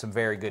man on some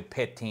very good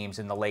Pitt teams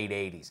in the late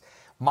 80s.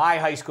 My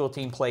high school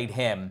team played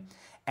him,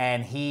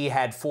 and he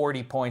had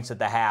 40 points at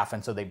the half,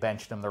 and so they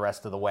benched him the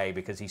rest of the way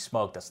because he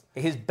smoked us.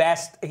 His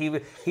best, he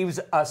was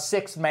a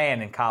sixth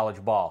man in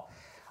college ball.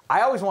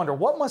 I always wonder,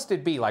 what must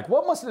it be like?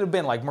 What must it have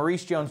been like,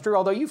 Maurice Jones-Drew?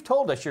 Although you've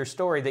told us your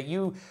story that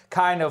you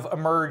kind of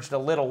emerged a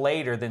little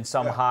later than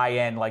some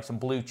high-end, like some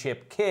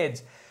blue-chip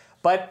kids.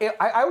 But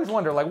I always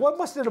wonder, like, what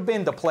must it have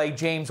been to play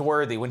James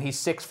Worthy when he's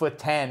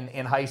 6'10"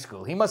 in high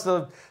school? He must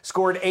have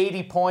scored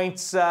 80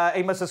 points.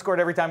 He must have scored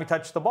every time he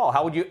touched the ball.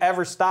 How would you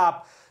ever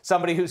stop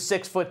somebody who's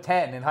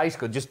 6'10" in high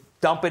school? Just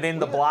dump it in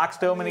the blocks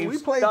to him, and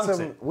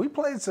we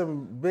played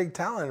some big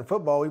talent in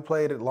football. We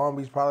played at Long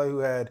Beach, probably, who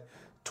had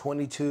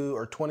 22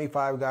 or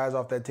 25 guys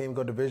off that team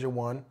go Division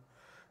I.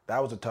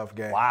 That was a tough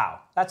game. Wow,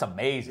 that's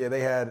amazing. Yeah,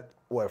 they had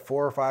 4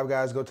 or 5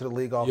 guys go to the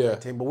league off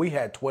that team, but we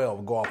had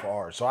 12 go off of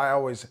ours. So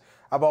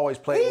I've always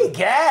played.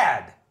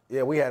 Egad!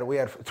 Yeah, we had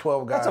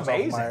 12 guys. That's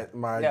amazing. Off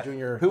my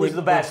junior. Who was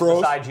the best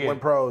besides you?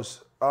 Went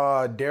pros.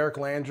 Derek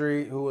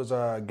Landry, who was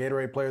a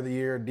Gatorade Player of the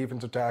Year,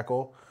 defensive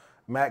tackle.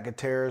 Matt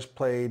Gutierrez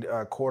played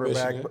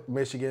quarterback,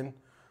 Michigan.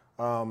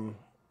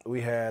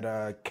 We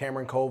had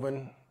Cameron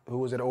Colvin, who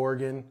was at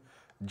Oregon.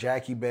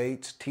 Jackie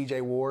Bates, T.J.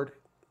 Ward.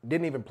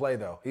 Didn't even play,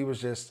 though. He was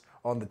just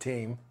on the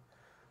team.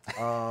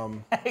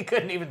 He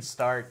couldn't even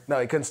start. No,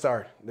 he couldn't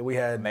start. Then we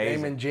had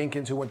Damon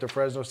Jenkins, who went to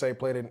Fresno State,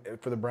 played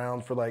for the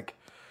Browns for like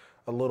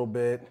a little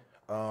bit.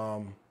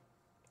 Trying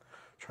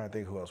to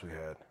think who else we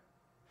had.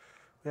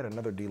 We had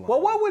another D-line.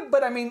 Well,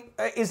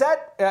 is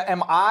that,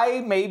 am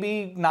I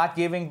maybe not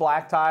giving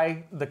Black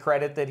Tie the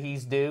credit that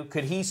he's due?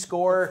 Could he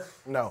score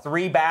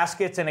 3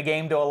 baskets in a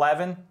game to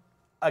 11?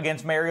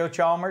 Against Mario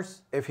Chalmers?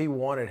 If he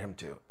wanted him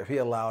to. If he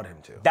allowed him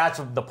to. That's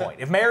the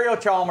point. If Mario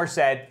Chalmers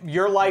said,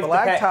 your life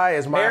Black Tie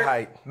is my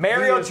height.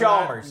 Mario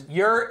Chalmers,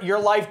 your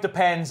life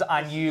depends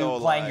on you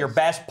playing your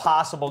best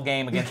possible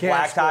game against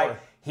Black Tie.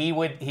 He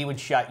would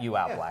shut you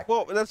out, Black.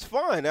 Well, that's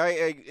fine.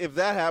 If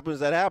that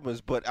happens, that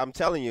happens. But I'm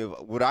telling you,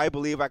 would I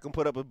believe I can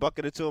put up a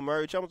bucket or two of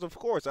Mario Chalmers? Of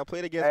course. I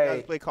played against guys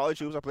who played college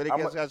hoops. I played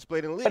against guys who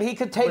played in the league. But he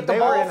could take the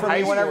ball from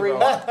me whenever he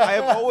wants. I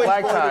have always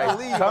Black played Tie, in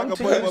the league. come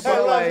to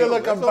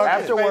UCLA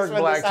after work,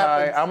 Black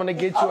Tie. I'm going to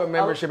get you a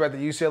membership at the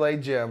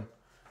UCLA gym.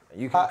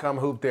 You can come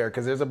hoop there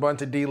because there's a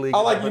bunch of D-League.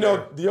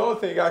 The only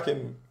thing I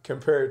can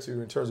compare it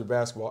to in terms of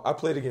basketball, I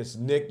played against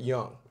Nick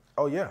Young.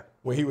 Oh, yeah.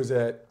 When he was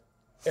at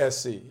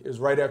SC. It was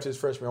right after his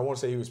freshman. I want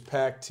to say he was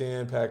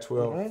Pac-10,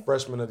 Pac-12,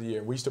 freshman of the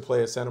year. We used to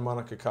play at Santa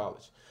Monica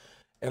College.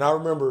 And I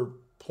remember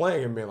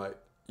playing and being like,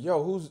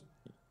 yo, who's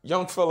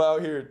young fella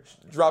out here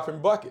dropping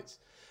buckets?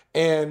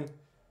 And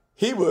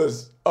he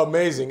was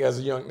amazing as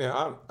a young,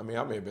 now, I may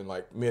have been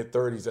like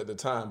mid-30s at the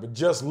time, but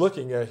just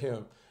looking at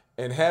him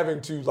and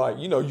having to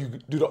you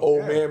do the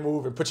old man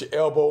move and put your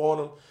elbow on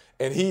him,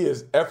 and he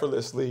is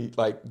effortlessly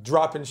like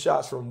dropping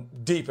shots from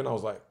deep, and I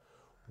was like,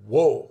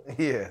 whoa.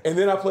 Yeah. And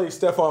then I played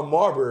Stephon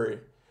Marbury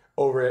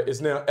over at, it's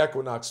now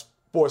Equinox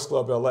Sports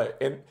Club LA.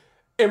 And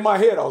in my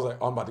head, I was like,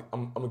 I'm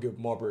going to give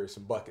Marbury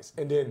some buckets.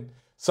 And then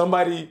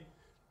somebody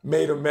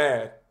made him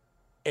mad,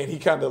 and he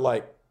kind of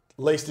like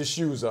laced his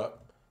shoes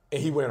up,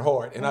 and he went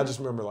hard. And I just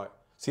remember like,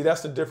 see,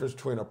 that's the difference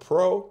between a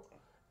pro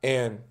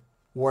and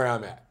where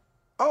I'm at.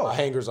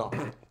 hangers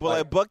on. But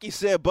like Bucky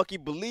said, Bucky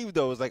believed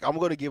though. It's like I'm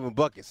going to give him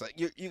buckets. Like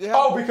you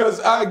have Because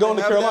I go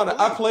to have Carolina. that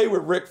I belief. played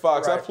with Rick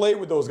Fox. I Right. played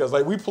with those guys.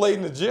 Like we played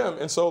in the gym,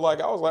 and so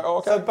like I was like, oh,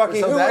 okay. So Bucky,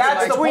 So who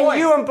that's the between point.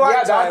 you and Black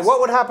Yeah, Tie, that's- what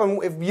would happen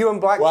if you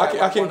and Black Well, Tie?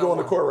 I can't go on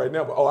the one-on-one? court right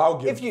now, but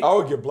I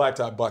would give Black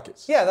Tie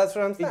buckets. Yeah, that's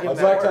what I'm saying.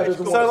 Black Tie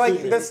doesn't So want to like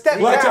see me. the step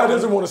Black Tie down.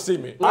 doesn't want to see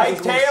me.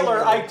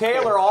 Ike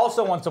Taylor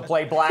also wants to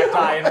play Black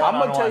Tie in I'm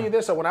one-on-one. gonna tell you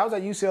this. So when I was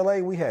at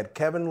UCLA, we had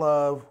Kevin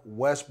Love,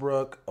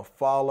 Westbrook,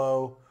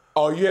 Afalo,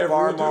 Oh, you have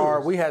real Farmar.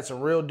 dudes. We had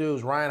some real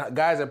dudes,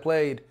 guys that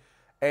played.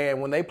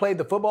 And when they played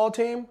the football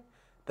team,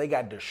 they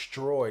got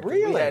destroyed. 'Cause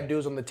Really? We had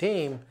dudes on the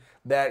team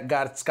that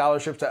got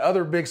scholarships to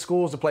other big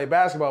schools to play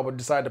basketball, but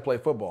decided to play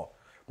football.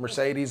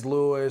 Mercedes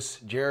Lewis,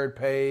 Jared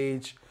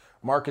Page,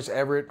 Marcus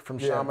Everett from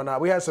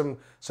Chaminade. We had some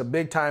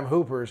big time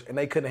hoopers, and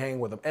they couldn't hang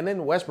with them. And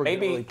then Westbrook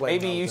didn't really play.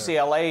 Maybe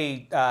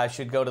UCLA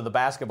should go to the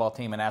basketball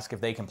team and ask if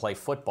they can play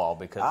football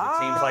because it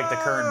seems like the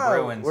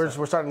current Bruins.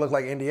 We're starting to look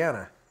like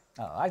Indiana.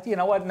 You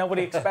know what?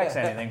 Nobody expects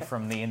anything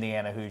from the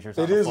Indiana Hoosiers.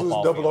 They on the did lose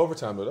football double field.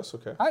 overtime, though. That's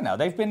okay. I know.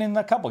 They've been in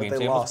a couple games. they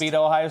They almost lost. beat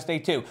Ohio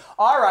State, too.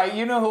 All right,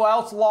 you know who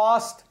else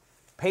lost?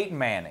 Peyton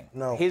Manning.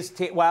 No. His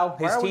team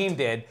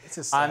did It's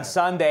just on sad.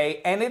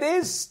 Sunday, and it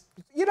is.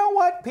 You know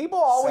what? People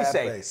always Sad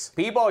say, face.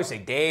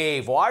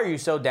 Dave, why are you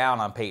so down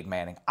on Peyton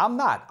Manning? I'm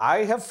not. I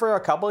have for a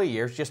couple of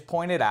years just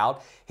pointed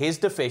out his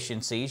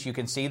deficiencies. You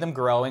can see them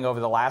growing over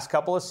the last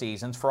couple of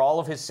seasons. For all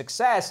of his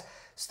success,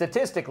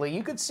 statistically,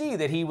 you could see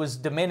that he was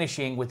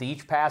diminishing with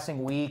each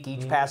passing week,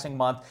 each passing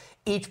month,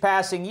 each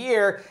passing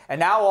year, and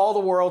now all the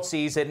world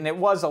sees it, and it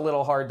was a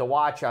little hard to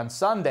watch on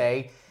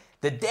Sunday.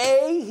 The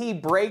day he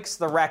breaks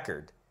the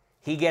record,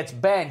 he gets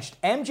benched.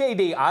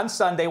 MJD on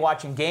Sunday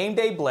watching Game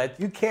Day Blitz.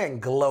 You can't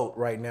gloat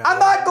right now. I'm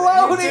not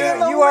gloating.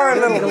 You are a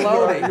little bit.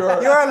 gloating.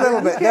 You're a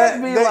little bit.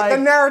 Can't be like, The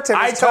narrative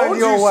I is turned told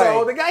your you way.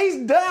 so. The guy,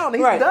 he's down.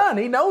 He's Right. done.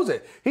 He knows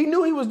it. He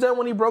knew he was done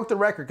when he broke the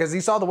record because he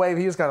saw the wave.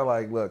 He was kind of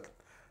like, look.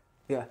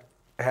 Yeah.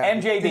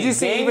 MJD, Did you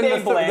see Game even Day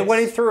the Blitz. when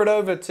he threw it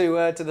over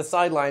to the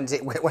sidelines,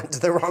 it went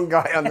to the wrong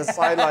guy on the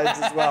sidelines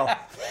as well.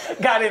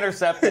 Got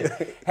intercepted.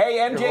 Hey,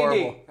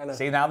 horrible. I know. MJD.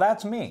 See, now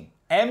that's me.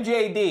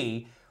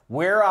 MJD,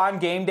 we're on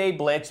Game Day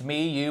Blitz,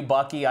 me, you,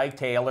 Bucky, Ike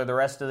Taylor, the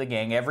rest of the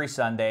gang, every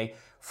Sunday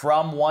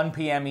from 1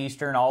 p.m.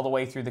 Eastern all the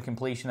way through the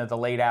completion of the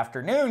late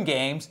afternoon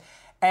games.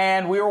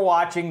 And we were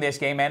watching this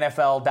game,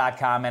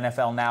 NFL.com,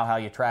 NFL Now, how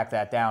you track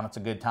that down. It's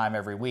a good time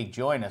every week.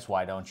 Join us,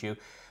 why don't you?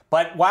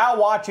 But while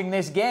watching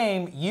this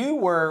game,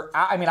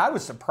 I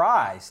was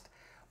surprised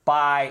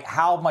by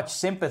how much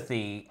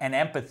sympathy and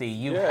empathy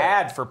you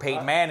had for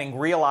Peyton Manning,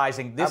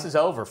 realizing this is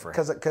over for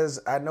him. Because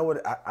I know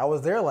what I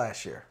was there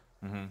last year,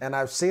 and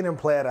I've seen him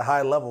play at a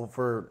high level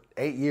for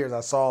 8 years.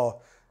 I saw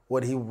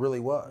what he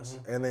really was,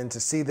 and then to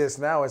see this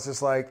now, it's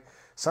just like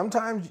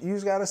sometimes you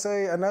just gotta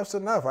say enough's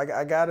enough.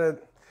 I gotta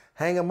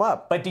hang him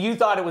up. But do you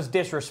thought it was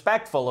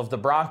disrespectful of the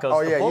Broncos?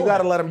 Oh to yeah, pull you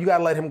gotta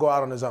him? let him go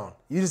out on his own.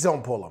 You just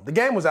don't pull him. The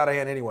game was out of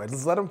hand anyway.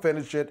 Just let him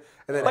finish it.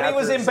 And then But he after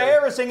was it's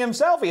embarrassing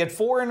himself. He had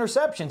 4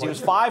 interceptions. He was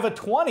 5 of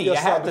 20. You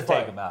have to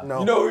take him out. No.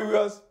 You know who he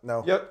was?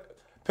 No. Yep.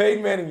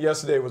 Peyton Manning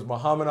yesterday was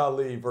Muhammad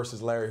Ali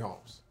versus Larry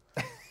Holmes.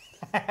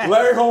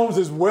 Larry Holmes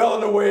is well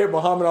in the way of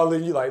Muhammad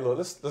Ali. You like, look,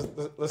 let's As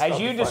stop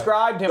you the fight.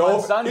 described him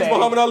on Sunday. He's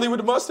Muhammad Ali with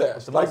the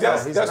mustache. Like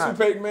that's He's who not.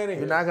 Peyton Manning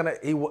You're is. not gonna.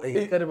 He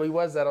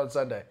was that on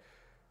Sunday,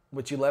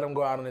 but you let him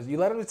go out on his. You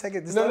let him take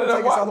it. Just No. let him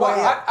take it all the way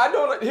out. I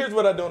don't. Here's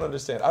what I don't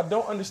understand. I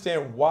don't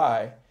understand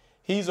why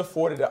he's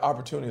afforded the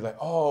opportunity. Like,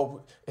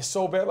 oh, it's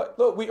so bad. Like,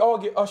 look, we all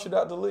get ushered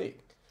out the league.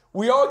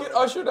 We all get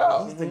ushered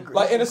out.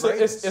 Like, and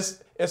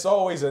it's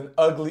always an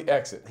ugly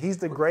exit. He's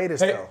the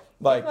greatest though.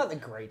 Like Not the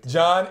greatest.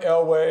 John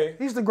Elway,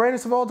 He's the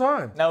greatest of all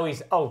time. No,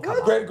 he's. Oh, come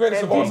on.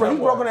 greatest of all time. He's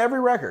broken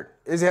every record.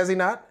 Has he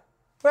not?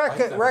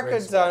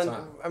 Records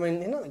on. I mean,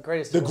 you're not the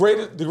greatest. The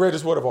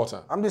greatest what of all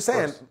time. I'm just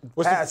saying,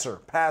 What's the-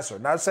 passer.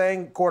 Not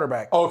saying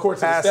quarterback. Oh, according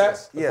to the Passer.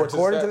 stats? Yeah, According to the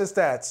according to stats?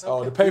 the stats.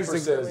 Oh, the paper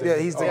He's says that. Yeah,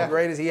 he's the Oh.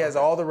 greatest. He has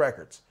all the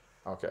records.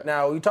 Okay.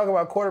 Now, you talk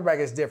about quarterback,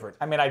 it's different.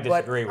 I mean, I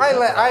disagree with I you.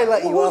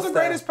 let you Who's off the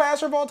there. greatest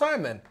passer of all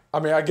time then?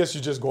 I mean, I guess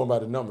you're just going by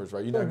the numbers,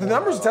 right? You're not The going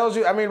numbers by- tells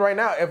you. I mean, right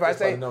now, if I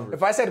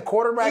said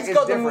quarterback, He's it's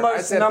got the different. I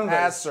most said numbers.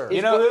 passer.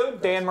 You know who?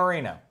 Dan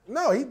Marino.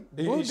 No, he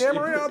blew he- Dan he-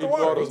 Marino out he the blew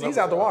all water. those He's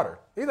out the numbers out. water.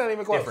 He's not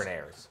even close. Different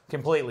errors.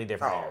 Completely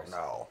different Oh, errors.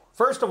 no.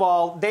 First of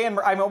all,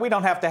 I mean, we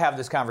don't have to have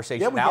this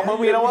conversation Yeah, we now, can. but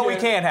you know what? We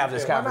can. can have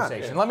this Yeah, why not?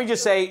 conversation. Yeah. Let me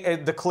just say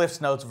the Cliff's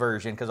Notes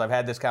version, because I've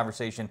had this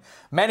conversation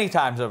many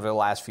times over the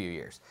last few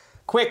years.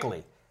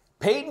 Quickly,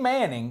 Peyton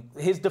Manning,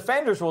 his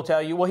defenders will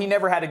tell you, well, he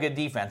never had a good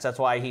defense. That's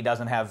why he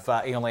doesn't have,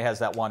 he only has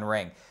that one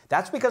ring.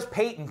 That's because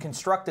Peyton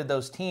constructed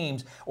those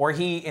teams, or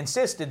he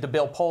insisted to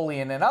Bill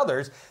Polian and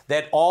others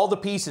that all the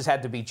pieces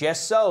had to be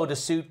just so to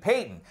suit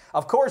Peyton.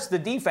 Of course, the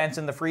defense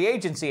in the free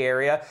agency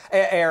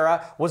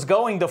era was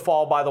going to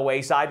fall by the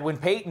wayside when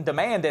Peyton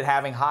demanded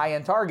having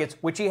high-end targets,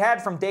 which he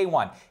had from day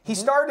one. He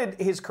started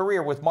his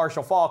career with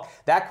Marshall Faulk.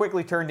 That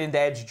quickly turned into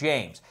Edge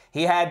James.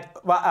 He had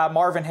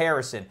Marvin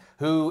Harrison,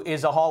 who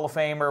is a Hall of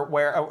Famer,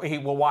 where he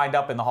will wind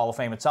up in the Hall of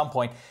Fame at some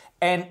point.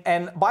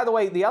 And by the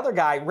way, the other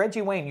guy,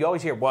 Reggie Wayne, you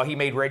always hear, well, he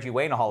made Reggie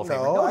Wayne a Hall of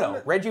Famer.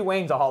 No. Reggie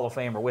Wayne's a Hall of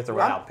Famer with or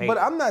without Peyton.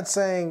 But I'm not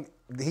saying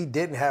he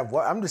didn't have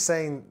what. I'm just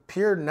saying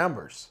pure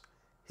numbers.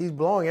 He's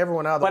blowing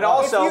everyone out of the But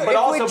water.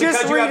 also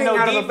because you have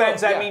no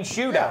defense, that means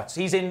shootouts.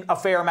 He's in a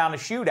fair amount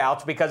of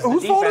shootouts because the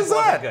defense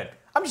wasn't good.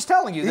 I'm just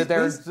telling you that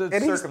there's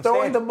and he's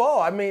throwing the ball.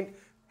 I mean,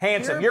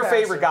 Handsome, your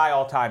favorite guy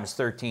all time is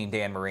 13,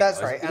 Dan Marino.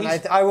 That's right, and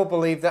I will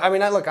believe that. I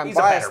mean, look, I'm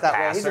biased that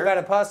way. He's a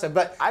better passer,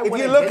 but if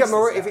you look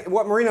at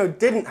what Marino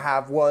didn't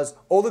have was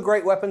all the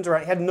great weapons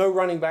around. He had no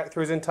running back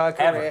through his entire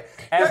career.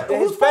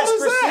 Whose fault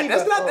is that?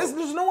 That's not.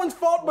 There's no one's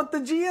fault but the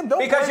GM.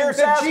 Because you're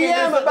the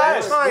GM at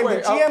that time.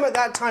 The GM at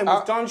that time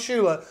was Don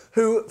Shula,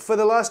 who for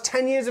the last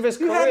 10 years of his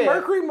career, you had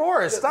Mercury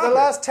Morris. Stop the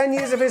last 10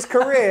 years of his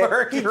career,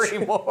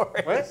 Mercury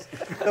Morris.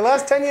 The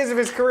last 10 years of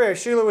his career,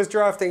 Shula was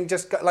drafting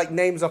just like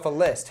names off a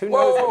list. Who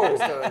knows what he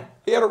was doing?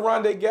 He had a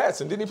Rondé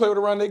Gatson. Didn't he play with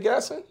a Rondé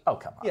Gatson? Oh,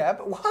 come on. Yeah,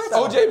 but what?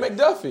 O.J.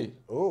 McDuffie.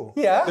 Ooh.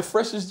 Yeah. The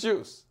freshest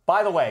juice.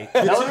 By the way,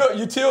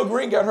 Util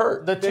Green got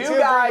hurt. The two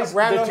guys.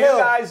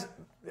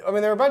 I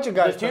mean, there are a bunch of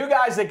guys. The two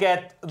guys that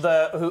get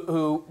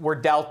who were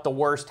dealt the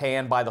worst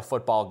hand by the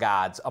football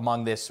gods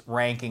among this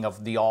ranking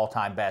of the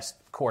all-time best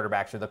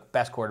quarterbacks or the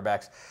best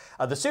quarterbacks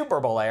of the Super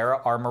Bowl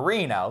era are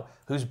Marino,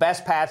 whose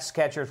best pass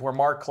catchers were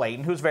Mark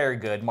Clayton, who's very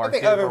good. I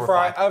think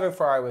Irvin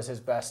Fry was his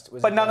best.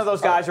 But none of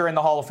those guys are in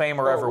the Hall of Fame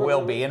or ever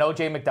will be. And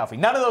O.J. McDuffie.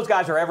 None of those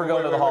guys are ever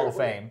going to the Hall of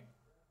Fame.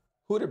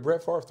 Who did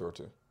Brett Favre throw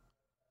to?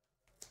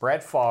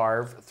 Brett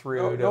Favre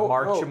threw to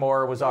Mark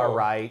Chmura was all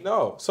right.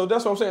 No, so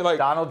that's what I'm saying. Like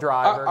Donald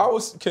Driver. I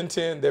was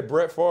contend that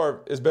Brett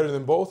Favre is better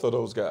than both of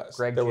those guys.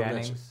 Greg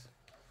Jennings.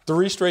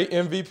 3 straight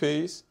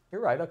MVPs.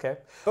 You're right, okay.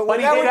 But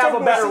he did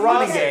have a better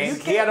running game.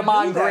 He had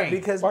Amon Green.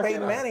 Because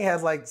Peyton Manning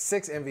has like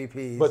 6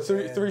 MVPs. But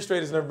three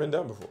straight has never been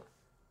done before.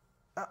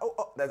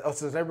 So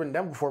it's never been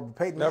done before. But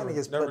Peyton Manning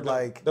has put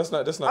like. That's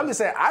not. I'm just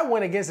saying. I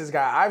went against this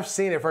guy. I've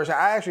seen it first.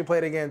 I actually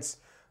played against.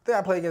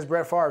 I played against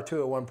Brett Favre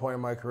too at one point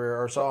in my career,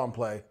 or saw him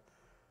play.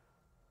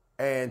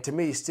 And to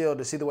me, still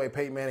to see the way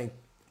Peyton Manning,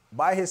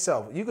 by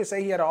himself, you could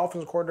say he had an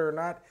offensive coordinator or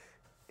not.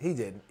 He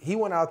didn't. He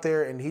went out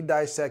there and he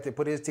dissected,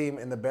 put his team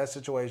in the best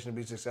situation to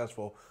be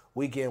successful.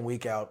 Week in,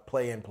 week out,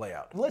 play in, play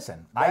out.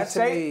 Listen, I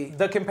say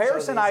the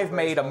comparison I've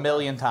made a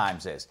million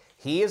times is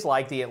he is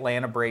like the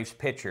Atlanta Braves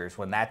pitchers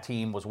when that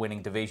team was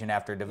winning division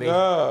after division.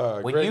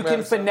 When you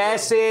can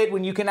finesse it,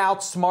 when you can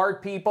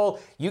outsmart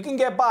people, you can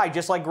get by,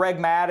 just like Greg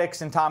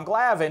Maddux and Tom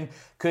Glavine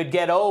could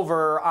get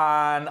over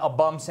on a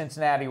bum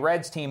Cincinnati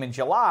Reds team in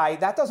July.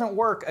 That doesn't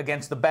work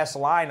against the best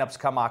lineups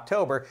come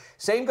October.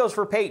 Same goes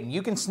for Peyton.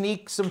 You can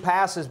sneak some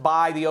passes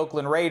by the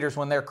Oakland Raiders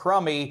when they're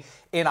crummy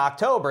in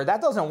October.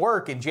 That doesn't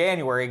work in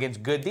January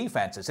against good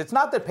defenses. It's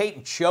not that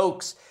Peyton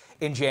chokes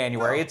in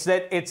January. No.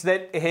 It's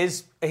that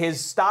his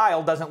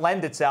style doesn't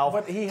lend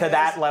itself to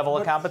that level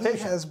of competition.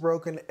 He has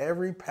broken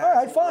every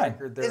pass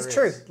record there is. It's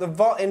true. In terms of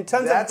volume.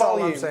 That's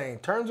all I'm saying. In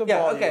terms of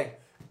volume. Okay.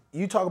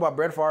 You talk about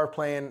Brett Favre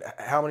playing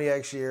how many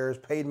X years,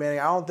 Peyton Manning.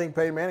 I don't think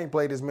Peyton Manning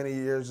played as many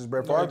years as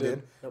Brett Favre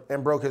did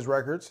and broke his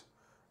records,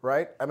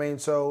 right? I mean,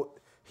 so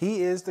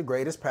he is the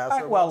greatest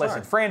passer of all time.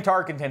 Listen, Fran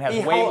Tarkenton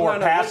has way more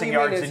passing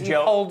yards than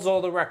Joe. He holds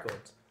all the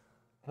records.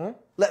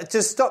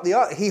 Just stop the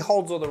art. He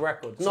holds all the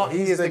records. So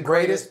he's the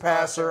greatest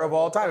passer of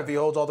all time if he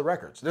holds all the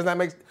records. Doesn't that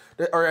make...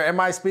 Or am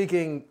I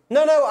speaking...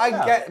 No, I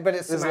get... But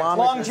it's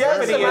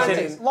longevity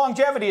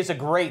is a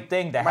great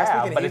thing to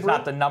have, but it's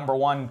not the number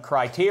one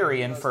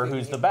criterion for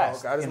who's the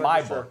best, in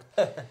my book.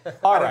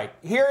 All right,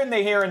 here and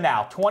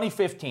now,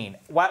 2015.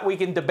 We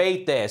can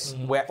debate this,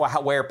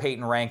 where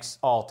Peyton ranks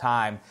all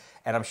time,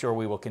 and I'm sure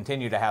we will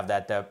continue to have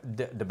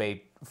that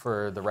debate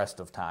for the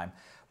rest of time.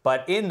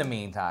 But in the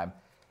meantime...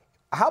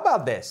 How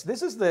about this?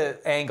 This is the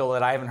angle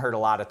that I haven't heard a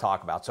lot of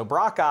talk about. So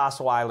Brock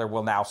Osweiler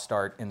will now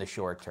start in the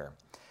short term.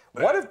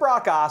 What if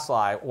Brock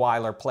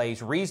Osweiler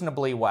plays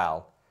reasonably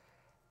well?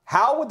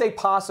 How would they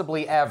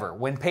possibly ever,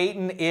 when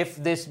Peyton, if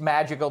this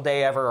magical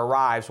day ever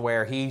arrives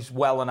where he's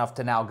well enough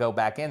to now go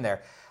back in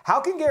there, how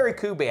can Gary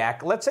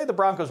Kubiak, let's say the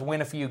Broncos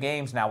win a few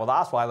games now with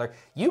Osweiler,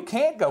 you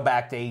can't go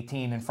back to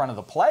 18 in front of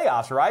the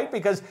playoffs, right?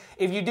 Because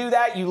if you do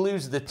that, you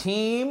lose the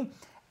team.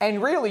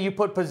 And really, you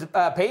put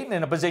Peyton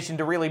in a position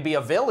to really be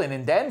a villain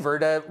in Denver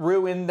to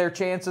ruin their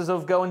chances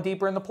of going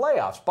deeper in the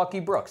playoffs.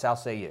 Bucky Brooks, how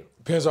say you?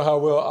 Depends on how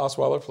well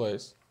Osweiler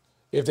plays.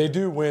 If they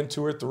do win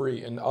 2 or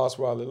 3, and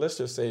Osweiler, let's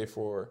just say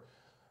for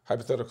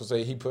hypothetical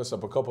sake, he puts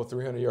up a couple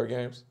 300-yard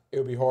games, it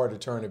would be hard to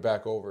turn it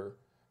back over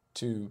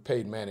to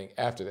Peyton Manning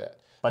after that.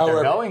 But however,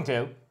 they're going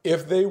to.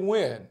 If they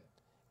win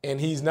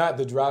and he's not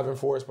the driving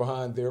force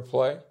behind their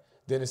play,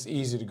 then it's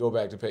easy to go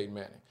back to Peyton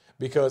Manning.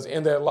 Because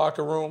in that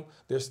locker room,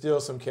 there's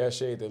still some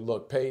cachet that,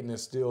 look, Peyton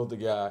is still the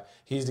guy.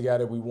 He's the guy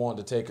that we want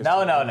to take us to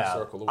the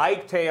circle.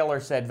 Ike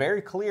Taylor said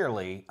very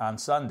clearly on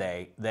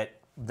Sunday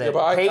that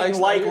Peyton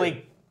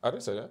likely... I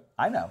didn't say that.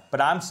 I know. But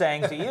I'm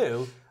saying to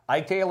you,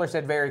 Ike Taylor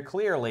said very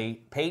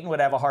clearly Peyton would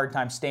have a hard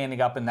time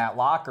standing up in that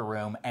locker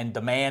room and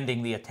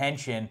demanding the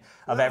attention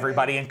of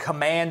everybody and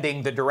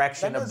commanding the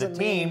direction of the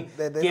team,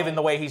 given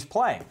the way he's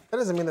playing. That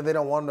doesn't mean that they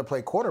don't want him to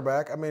play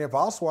quarterback. I mean, if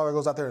Osweiler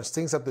goes out there and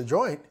stinks up the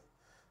joint...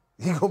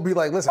 He's gonna be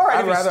like, listen, All right,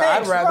 I'd if he rather,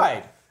 stinks,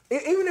 right.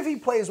 Even if he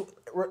plays,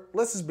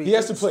 let's just be. He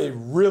has to play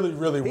really,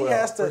 really well. He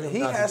has for him to. He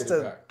not has get it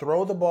to back.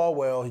 throw the ball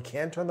well. He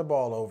can't turn the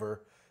ball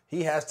over.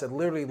 He has to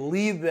literally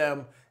lead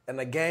them in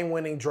a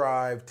game-winning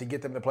drive to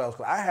get them to the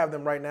playoffs. I have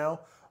them right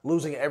now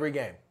losing every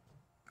game.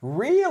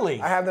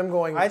 Really? I have them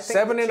going I think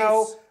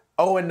 7-0, Chiefs-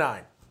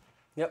 0-9.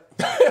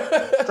 Yep.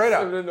 Straight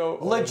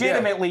up.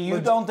 Legitimately, you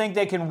don't think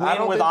they can I win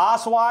don't with think-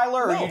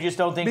 Osweiler, or No. you just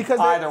don't think because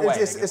either way?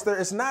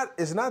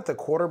 it's not the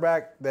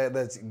quarterback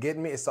that's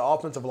getting me. It's the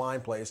offensive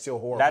line play. It's still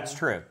horrible. That's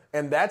true.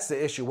 And that's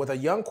the issue with a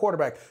young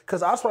quarterback.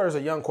 Because Osweiler is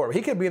a young quarterback.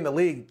 He could be in the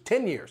league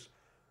 10 years,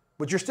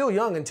 but you're still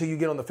young until you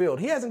get on the field.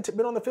 He hasn't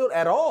been on the field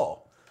at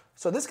all.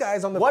 So this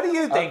guy's on the. What do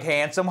you think,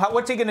 Handsome?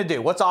 What's he going to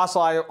do? What's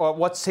Osweiler? Or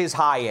what's his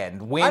high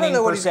end winning I don't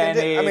know what he's going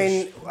percentage?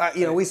 to do. I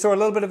mean, we saw a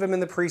little bit of him in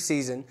the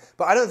preseason,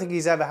 but I don't think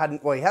he's ever had.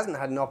 Well, he hasn't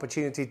had an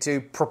opportunity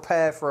to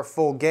prepare for a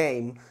full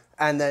game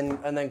and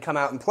then come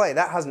out and play.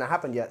 That hasn't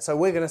happened yet. So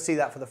we're going to see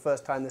that for the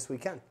first time this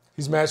weekend.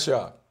 He's Matt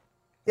Schaub.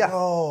 Yeah.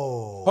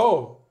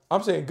 Oh,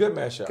 I'm saying good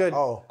Matt Schaub. Good.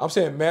 Oh. I'm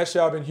saying Matt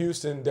Schaub in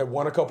Houston that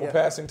won a couple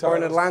passing titles. Or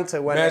in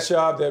Atlanta when Matt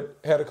Schaub that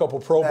had a couple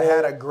Pro Bowl.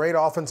 That had a great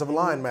offensive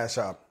line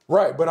matchup.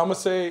 Right, but I'm going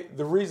to say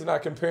the reason I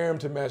compare him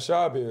to Matt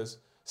Schaub is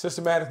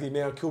systematically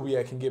now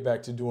Kubiak can get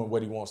back to doing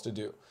what he wants to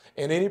do.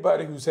 And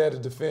anybody who's had to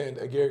defend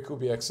a Gary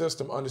Kubiak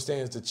system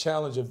understands the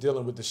challenge of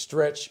dealing with the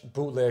stretch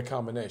bootleg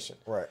combination.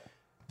 Right.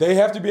 They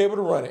have to be able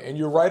to run it. And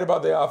you're right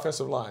about their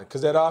offensive line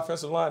because that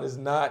offensive line is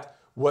not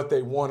what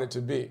they want it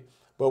to be.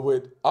 But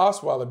with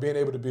Osweiler being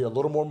able to be a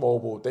little more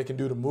mobile, they can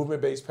do the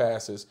movement-based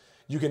passes.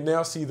 You can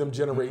now see them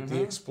generate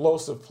the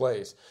explosive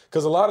plays.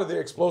 Because a lot of their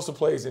explosive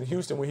plays in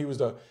Houston when he was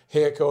the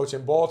head coach,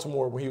 in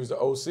Baltimore when he was the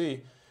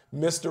OC,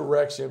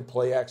 misdirection,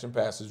 play-action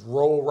passes,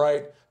 roll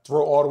right,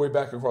 throw all the way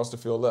back across the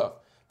field left.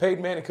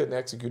 Peyton Manning couldn't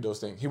execute those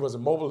things. He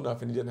wasn't mobile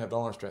enough and he didn't have the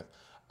arm strength.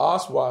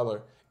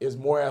 Osweiler is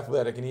more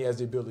athletic and he has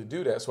the ability to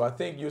do that. So I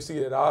think you'll see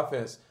that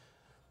offense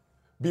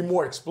be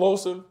more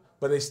explosive,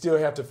 but they still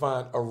have to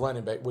find a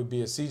running back, would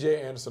be a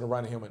C.J. Anderson or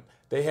Ronnie Hillman.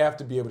 They have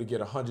to be able to get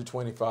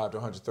 125 to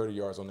 130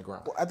 yards on the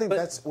ground. Well, I think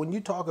that's when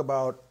you talk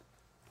about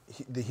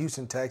the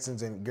Houston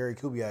Texans and Gary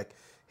Kubiak,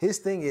 his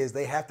thing is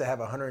they have to have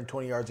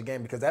 120 yards a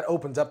game because that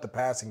opens up the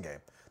passing game.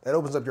 That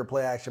opens up your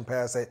play action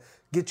pass that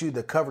gets you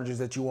the coverages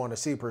that you want to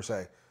see per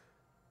se.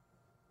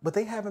 But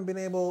they haven't been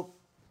able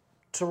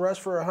to rush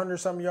for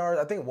 100-some yards.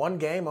 I think one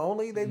game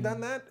only they've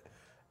done that.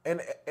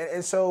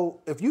 And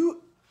so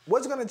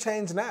what's going to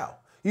change now?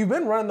 You've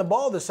been running the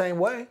ball the same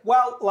way.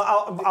 Well,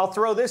 I'll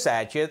throw this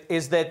at you,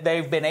 is that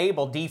they've been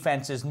able,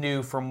 defenses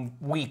knew from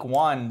week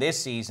one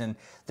this season,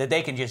 that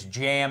they can just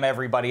jam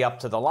everybody up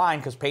to the line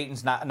because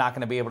Peyton's not going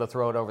to be able to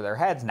throw it over their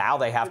heads. Now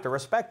they have to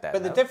respect that.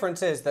 But the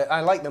difference is that I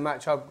like the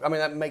matchup. I mean,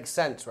 that makes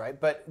sense,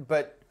 right? But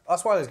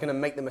Osweiler's going to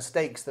make the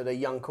mistakes that a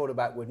young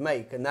quarterback would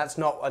make, and that's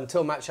not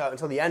until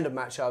the end of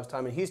Matt Schaub's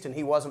time in Houston.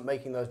 He wasn't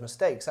making those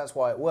mistakes. That's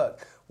why it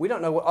worked. We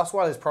don't know what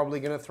Osweiler's probably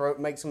going to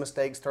make some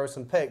mistakes, throw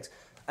some picks.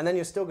 And then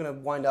you're still going to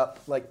wind up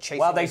chasing.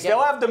 Well, they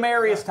still have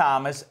Demaryius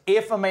Thomas.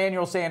 If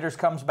Emmanuel Sanders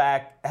comes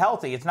back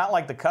healthy, it's not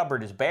like the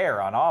cupboard is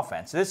bare on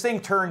offense. This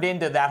thing turned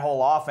into that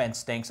whole offense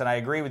stinks, and I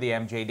agree with the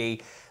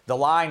MJD. The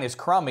line is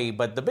crummy,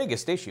 but the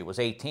biggest issue was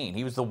 18.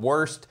 He was the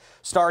worst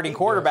starting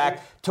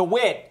quarterback. To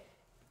wit,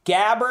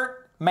 Gabbert,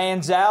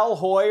 Manziel,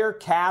 Hoyer,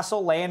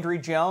 Castle, Landry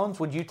Jones.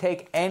 Would you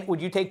take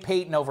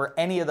Peyton over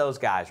any of those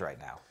guys right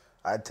now?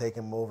 I'd take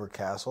him over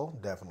Castle,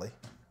 definitely.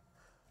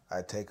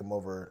 I'd take him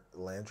over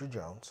Landry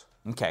Jones.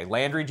 Okay,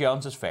 Landry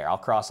Jones is fair. I'll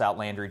cross out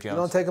Landry Jones. You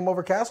don't take him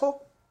over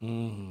Castle?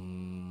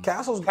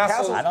 Castle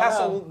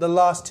the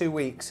last 2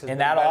 weeks in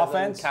that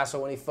offense.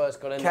 Castle when he first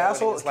got in.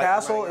 Castle is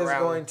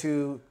going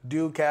to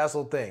do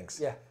Castle things.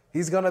 Yeah,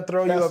 he's going to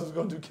throw Castle's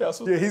going to do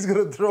Castle. Yeah, he's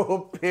going to throw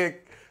a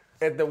pick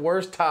at the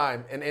worst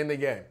time and end the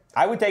game.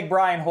 I would take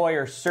Brian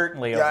Hoyer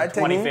certainly over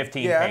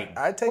 2015 Peyton.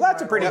 I take. Well,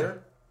 that's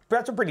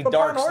a pretty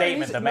dark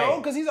statement to make. No,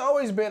 because he's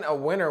always been a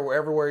winner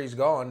everywhere he's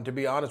gone, to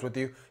be honest with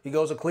you. He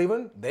goes to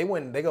Cleveland, they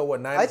win. They go,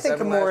 9-7 I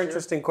think a more last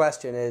interesting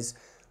question is,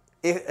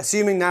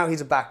 assuming now he's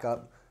a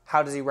backup,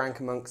 how does he rank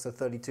amongst the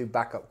 32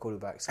 backup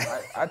quarterbacks?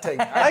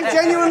 I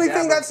genuinely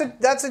think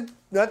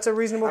that's a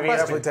reasonable question.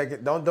 Definitely take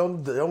it.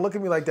 Don't look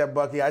at me like that,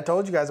 Bucky. I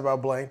told you guys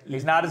about Blaine.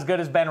 He's not as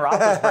good as Ben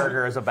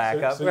Roethlisberger as a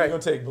backup. So you're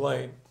going to take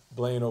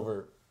Blaine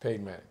over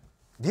Peyton Manning?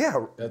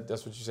 Yeah.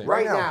 That's what you're saying.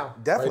 Right now.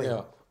 Definitely. Right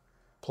now.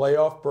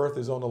 Playoff berth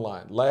is on the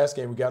line. Last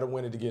game, we got to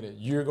win it to get in.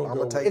 You're going to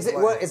go.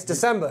 It's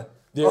December.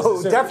 Yeah,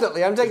 it's December.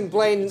 Definitely. I'm taking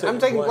Blaine. I'm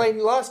taking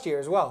Blaine last year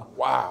as well.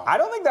 Wow. I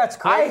don't think that's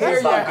crazy. I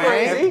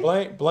hear you,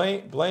 Blaine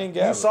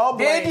Gabbert. You saw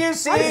Blaine. Did you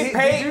see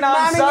Peyton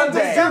on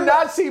Sunday? Did you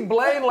not see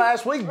Blaine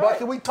last week,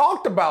 Bucky? We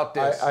talked about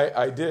this.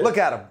 I did. Look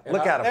at him.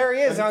 Look at him. There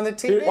he is on the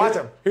TV. Watch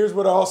him. Here's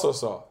what I also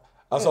saw.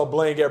 I saw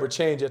Blaine Gabbert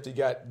change after he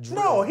got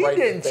drilled. No, he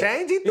didn't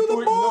change. He threw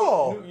the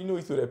ball. You knew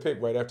he threw that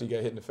pick right after he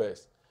got hit in the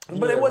face.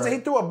 But it wasn't.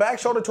 He threw a back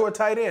shoulder to a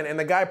tight end, and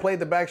the guy played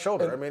the back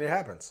shoulder. I mean, it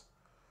happens.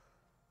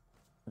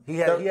 He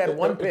had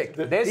one pick.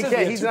 He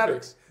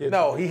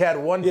had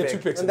one pick. Two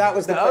picks. And that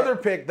was the other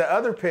pick. The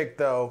other pick,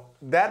 though,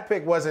 that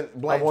pick wasn't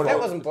Blaine's fault. That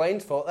wasn't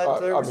Blaine's fault.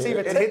 The receiver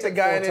it hit the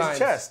guy in his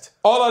chest.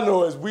 All I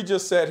know is we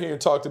just sat here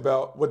and talked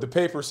about what the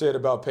paper said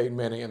about Peyton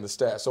Manning and the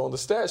stats. So on the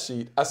stat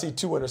sheet, I see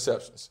 2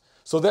 interceptions.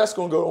 So that's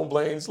going to go on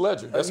Blaine's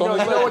ledger. That's you know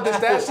what the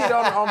stat sheet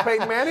on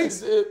Peyton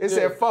Manning's? It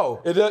said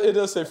 4. It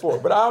does say 4,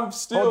 but I'm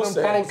still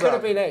saying. It could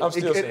have been 8. I'm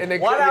still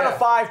saying. 1 out of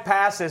 5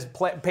 passes,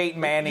 Peyton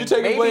Manning. You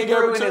taking Blaine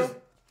Gabbert too?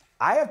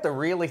 I have to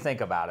really think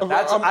about it.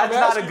 That's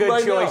not a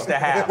good choice to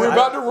have. We're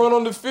about to run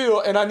on the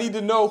field, and I need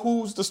to know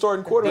who's the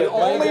starting quarterback.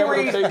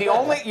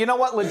 You know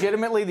what?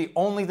 Legitimately, the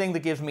only thing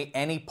that gives me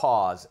any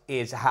pause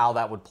is how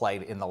that would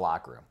play in the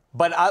locker room.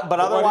 But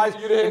otherwise,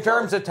 in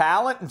terms of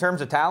talent,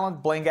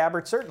 Blaine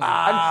Gabbert certainly.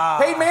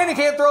 Peyton Manning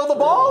can't throw the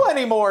ball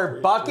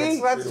anymore,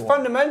 Bucky. That's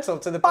fundamental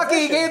to the Bucky,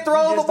 position. he can't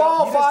throw the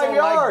ball 5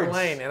 yards. Like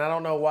Blaine, and I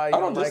don't know why you I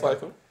don't dislike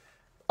him.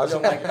 I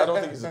don't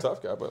think he's a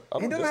tough guy, but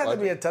he doesn't have to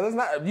be a tough.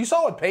 You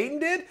saw what Peyton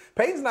did?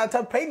 Peyton's not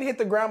tough. Peyton hit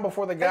the ground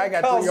before the guy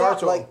got 3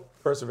 yards to him.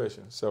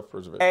 Preservation,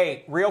 self-preservation.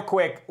 Hey, real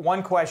quick,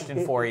 one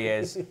question for you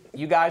is,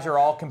 you guys are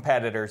all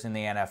competitors in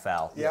the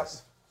NFL.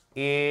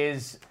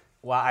 Yes.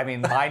 My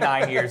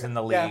 9 years in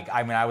the league,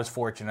 I was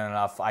fortunate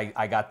enough.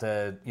 I got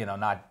to,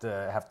 not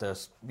have to,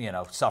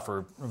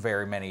 suffer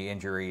very many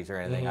injuries or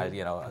anything.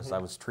 I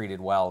was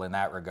treated well in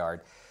that regard.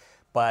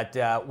 But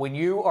when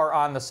you are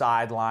on the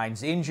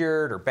sidelines,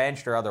 injured or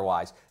benched or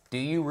otherwise, do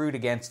you root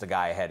against the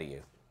guy ahead of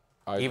you,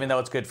 even though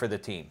it's good for the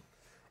team?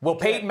 Will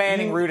Peyton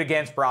Manning root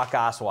against Brock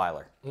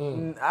Osweiler?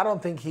 I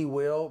don't think he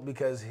will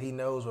because he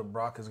knows what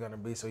Brock is going to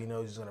be, so he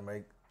knows he's going to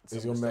make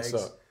some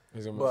mistakes.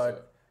 He's going to mess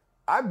up.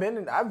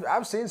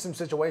 I've seen some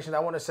situations. I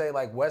want to say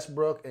like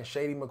Westbrook and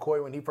Shady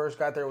McCoy when he first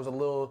got there was a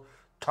little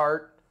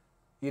tart.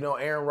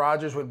 Aaron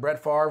Rodgers with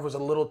Brett Favre was a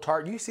little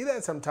tart. You see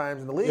that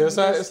sometimes in the league. Yeah,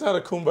 it's not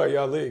a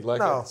kumbaya league.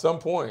 At some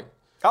point.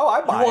 Oh,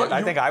 I buy it.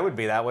 I think I would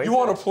be that way. You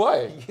want to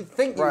play. You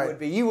think you would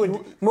be. You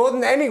would, more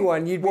than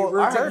anyone, you'd be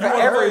rooting for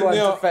everyone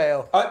to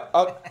fail.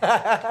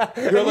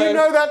 You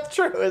know that's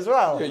true as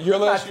well.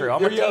 That's true.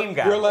 I'm a team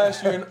guy. Your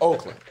last year in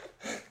Oakland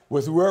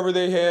with whoever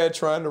they had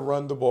trying to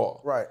run the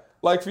ball. Right.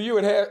 Like for you,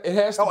 it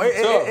has to be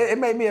tough. It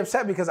made me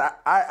upset because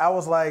I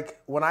was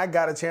like, when I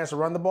got a chance to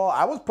run the ball,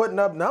 I was putting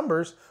up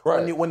numbers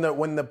when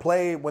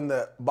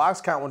the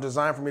box count was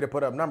designed for me to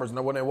put up numbers.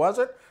 And when it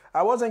wasn't,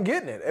 I wasn't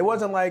getting it. It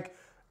wasn't like,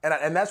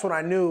 and that's when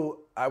I knew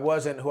I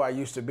wasn't who I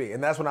used to be.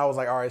 And that's when I was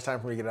like, all right, it's time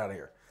for me to get out of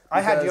here. I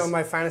had you on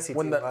my fantasy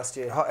team last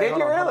year. Did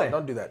you really?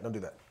 Don't do that.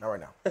 Not right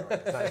now.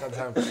 It's not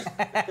time.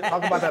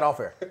 Talk about that off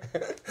air.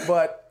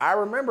 But I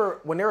remember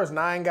when there was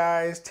 9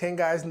 guys, 10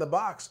 guys in the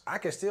box, I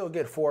could still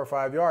get 4 or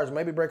 5 yards,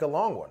 maybe break a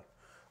long one.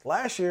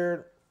 Last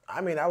year, I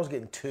was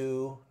getting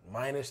 2,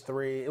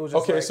 -3. It was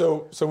just okay.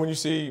 So when you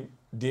see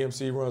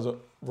DMC run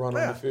on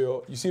the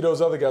field, you see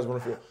those other guys run on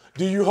the field.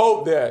 Do you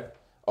hope that?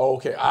 Oh,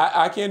 okay,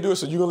 I can't do it,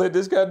 so you're going to let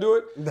this guy do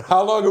it?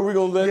 How long are we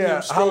going to let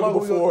him struggle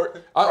before?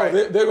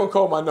 They're going to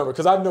call my number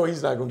because I know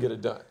he's not going to get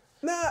it done.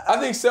 Nah, I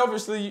think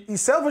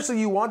selfishly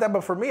you want that,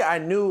 but for me, I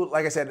knew,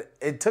 like I said,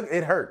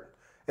 it hurt.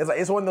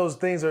 It's one of those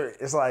things where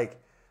it's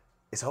like,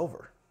 it's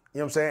over. You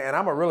know what I'm saying? And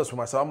I'm a realist for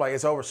myself. I'm like,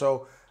 it's over.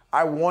 So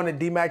I wanted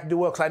D-Mac to do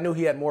well because I knew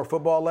he had more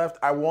football left.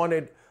 I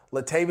wanted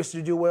Latavius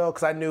to do well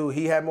because I knew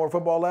he had more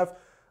football left.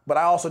 But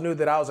I also knew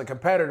that I was a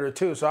competitor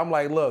too. So I'm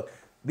like, look,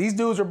 these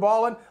dudes are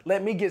balling.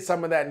 Let me get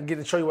some of that and get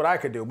to show you what I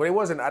could do. But it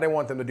wasn't. I didn't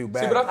want them to do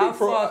bad. See, but How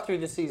far through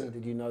the season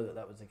did you know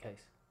that was the case?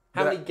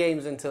 How many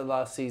games into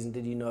last season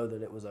did you know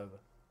that it was over?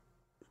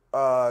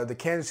 The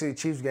Kansas City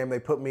Chiefs game, they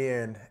put me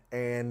in,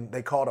 and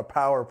they called a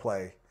power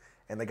play.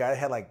 And the guy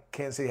had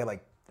Kansas City had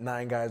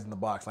 9 guys in the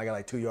box, and I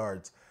got 2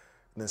 yards.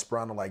 And then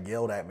Sprono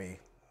yelled at me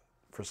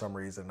for some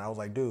reason. And I was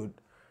like, dude,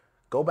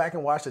 go back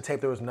and watch the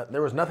tape. There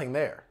was nothing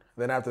there.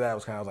 Then after that, I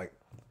was like,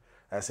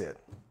 that's it.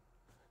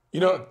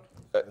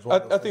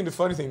 I think the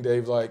funny thing,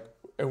 Dave,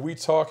 and we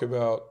talk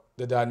about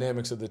the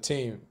dynamics of the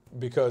team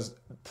because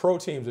pro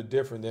teams are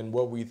different than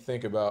what we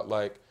think about,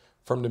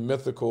 from the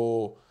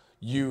mythical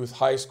youth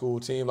high school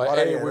team.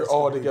 We're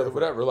all together,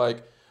 whatever.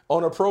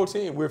 On a pro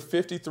team, we're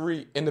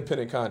 53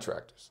 independent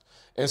contractors.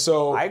 And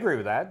so I agree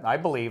with that. I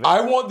believe it.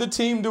 I want the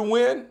team to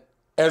win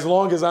as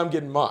long as I'm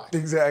getting mine.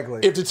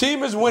 Exactly. If the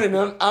team is winning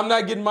and I'm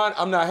not getting mine,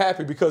 I'm not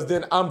happy because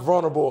then I'm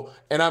vulnerable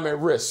and I'm at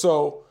risk.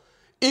 So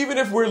even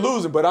if we're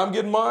losing, but I'm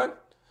getting mine,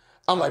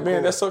 I'm like,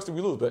 man, that sucks that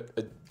we lose. But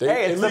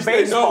it's the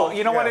baseball.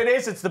 You know what it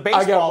is? It's the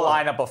baseball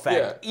lineup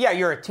effect. Yeah,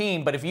 you're a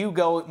team, but if you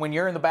go, when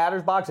you're in the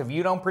batter's box, if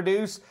you don't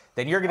produce,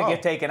 then you're going to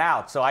get taken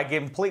out. So I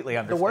completely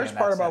understand the worst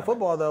part about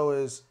football, though,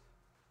 is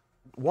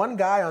one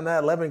guy on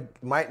that 11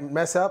 might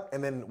mess up,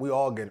 and then we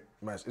all get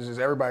messed. It's just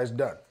everybody's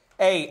done.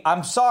 Hey,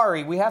 I'm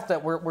sorry.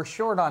 We're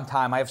short on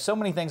time. I have so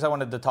many things I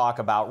wanted to talk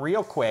about.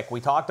 Real quick, we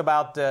talked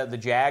about the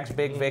Jags'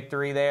 big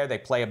victory there. They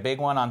play a big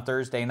one on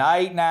Thursday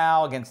night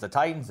now against the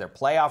Titans. They're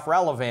playoff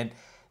relevant.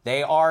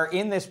 They are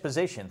in this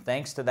position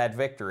thanks to that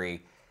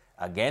victory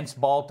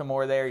against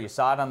Baltimore there. You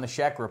saw it on the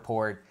Sheck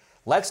report.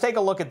 Let's take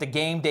a look at the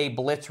game day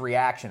blitz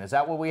reaction. Is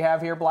that what we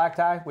have here, Black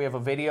Tie? We have a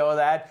video of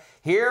that.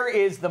 Here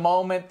is the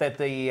moment that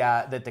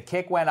the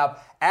kick went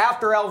up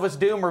after Elvis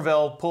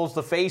Dumervil pulls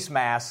the face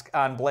mask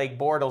on Blake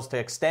Bortles to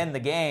extend the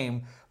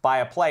game by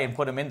a play and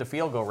put him into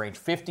field goal range.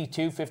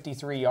 52,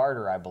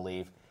 53-yarder, I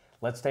believe.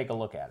 Let's take a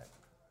look at it.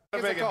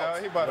 What'd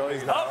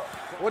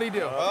he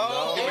do?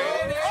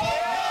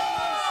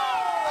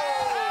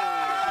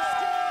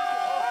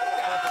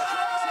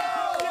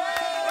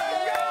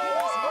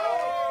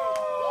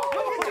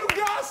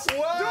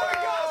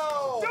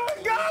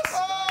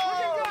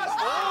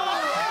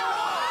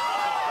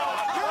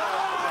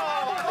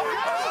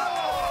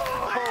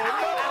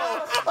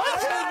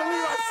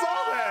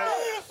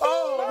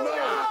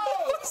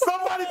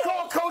 Somebody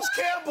call Coach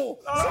Campbell.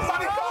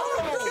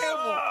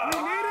 We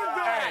needed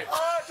that.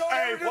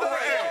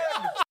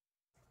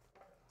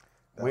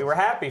 We were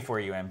happy for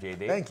you,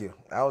 MJD. Thank you.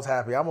 I was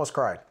happy. I almost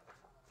cried.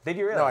 Did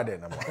you really? No, I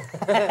didn't. I'm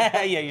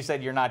lying. Yeah, you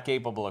said you're not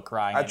capable of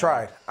crying. I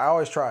tried. I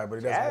always try, but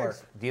it doesn't Jags.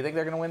 work. Do you think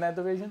they're going to win that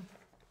division?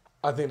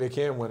 I think they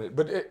can win it.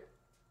 But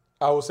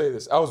I will say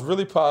this. I was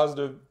really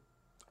positive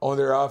on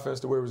their offense,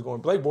 the way it was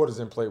going. Blake Bortles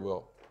didn't play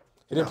well.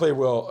 He didn't play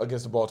well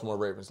against the Baltimore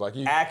Ravens.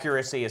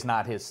 Accuracy is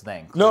not his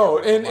thing. No,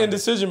 and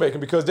decision-making,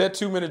 because that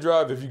 2-minute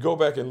drive, if you go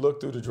back and look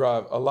through the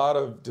drive, a lot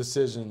of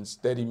decisions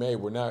that he made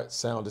were not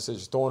sound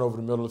decisions. Throwing over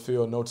the middle of the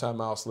field, no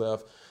timeouts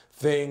left,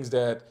 things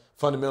that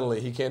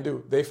fundamentally he can't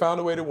do. They found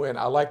a way to win.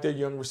 I like their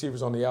young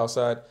receivers on the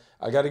outside.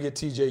 I got to get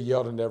TJ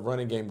Yeldon, that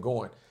running game,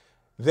 going.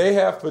 They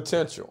have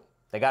potential.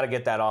 They got to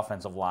get that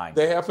offensive line.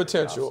 They have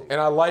potential,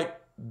 and I like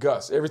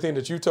Gus. Everything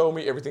that you told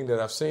me, everything that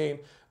I've seen,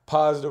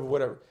 positive,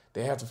 whatever.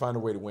 They have to find a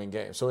way to win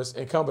games. So it's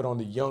incumbent on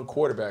the young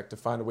quarterback to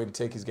find a way to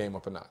take his game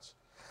up a notch.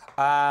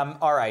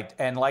 All right,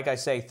 and like I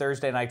say,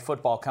 Thursday Night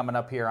Football coming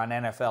up here on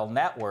NFL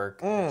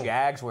Network.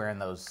 Jags wearing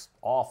those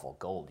awful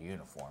gold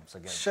uniforms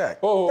again.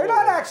 Shaq. They're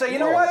not actually. You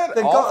know what?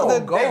 They've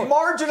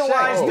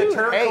marginalized the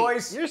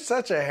turquoise. You're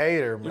such a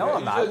hater, man. No,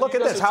 I'm not. Look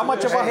at this. How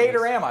much of a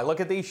hater am I? Look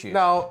at these shoes.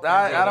 No,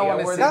 I don't want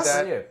to see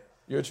that.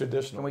 You're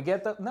traditional. Can we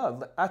get that?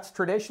 No, that's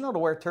traditional to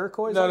wear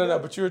turquoise. No.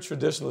 But you're a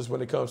traditionalist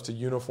when it comes to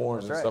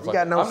uniforms and stuff you like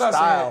that. got no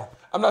style.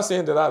 I'm not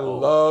saying that I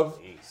love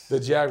the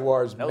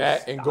Jaguars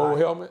matte and gold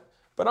helmet,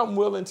 but I'm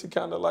willing to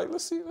kind of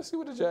let's see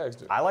what the Jags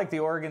do. I like the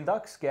Oregon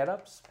Ducks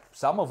get-ups,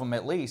 some of them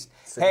at least.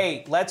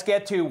 Hey, let's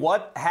get to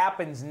what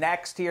happens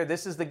next here.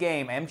 This is the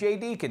game.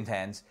 MJD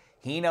contends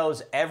he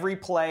knows every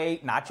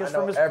play, not just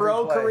from his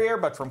pro career,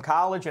 but from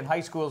college and high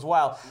school as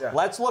well. Yeah.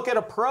 Let's look at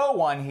a pro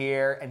one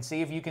here and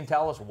see if you can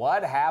tell us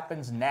what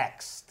happens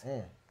next.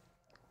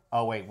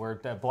 Oh, wait,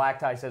 Black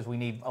Tie says we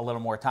need a little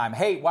more time.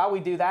 Hey, while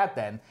we do that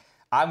then,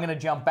 I'm going to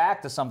jump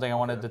back to something I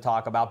wanted to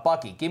talk about.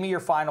 Bucky, give me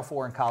your Final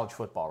Four in college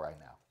football right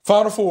now.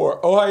 Final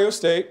Four: Ohio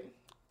State,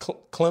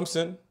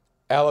 Clemson,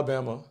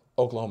 Alabama,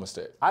 Oklahoma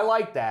State. I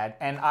like that,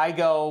 and I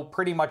go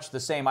pretty much the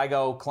same. I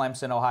go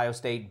Clemson, Ohio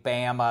State,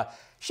 Bama.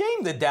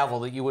 Shame the devil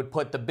that you would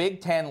put the Big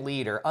Ten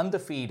leader,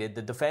 undefeated,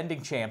 the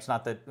defending champs,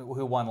 not that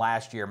who won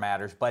last year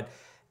matters, but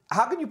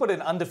how can you put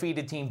an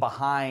undefeated team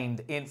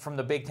from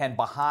the Big Ten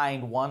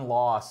behind one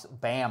loss,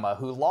 Bama,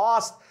 who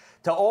lost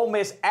to Ole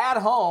Miss at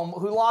home,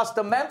 who lost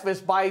to Memphis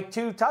by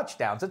 2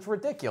 touchdowns? It's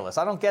ridiculous.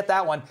 I don't get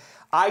that one.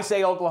 I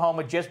say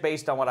Oklahoma just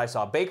based on what I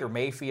saw. Baker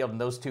Mayfield and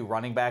those 2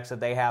 running backs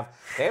that they have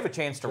a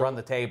chance to run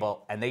the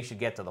table, and they should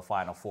get to the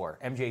Final Four.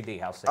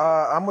 MJD, how sick?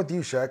 I'm with you,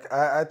 Shaq.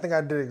 I think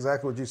I did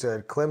exactly what you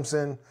said.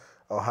 Clemson,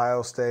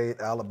 Ohio State,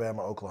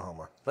 Alabama,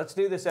 Oklahoma. Let's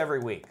do this every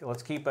week.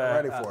 Let's keep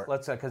ready for it.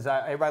 Let's because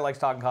everybody likes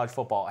talking college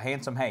football.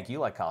 Handsome Hank, you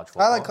like college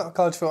football? I like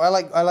college football.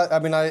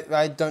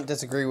 I don't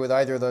disagree with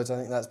either of those. I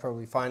think that's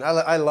probably fine.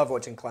 I love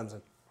watching Clemson.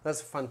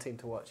 That's a fun team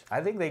to watch.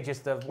 I think they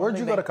just. Where'd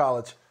you go to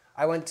college?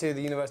 I went to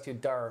the University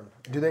of Durham.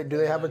 Do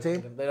they have a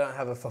team? They don't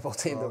have a football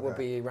team that would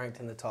be ranked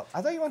in the top.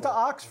 I thought you went to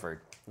Oxford.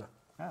 No.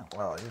 Oh.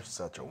 Oh, you're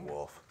such a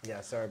wolf.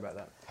 Yeah, sorry about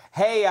that.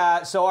 Hey,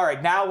 so all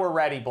right, now we're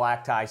ready.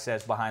 Black Tie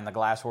says behind the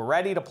glass. We're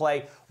ready to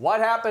play. What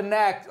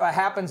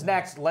happens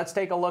next? Let's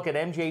take a look at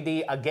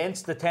MJD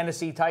against the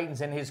Tennessee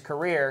Titans in his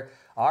career.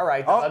 All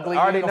right, the ugly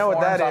I already uniforms know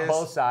what that on is.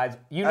 both sides.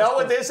 You know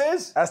what this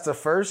is? That's the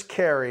first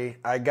carry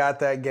I got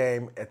that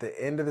game at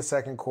the end of the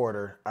second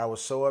quarter. I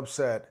was so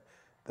upset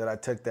that I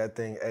took that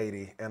thing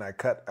 80 and I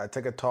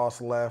took a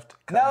toss left.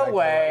 No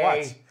way.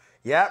 Watch.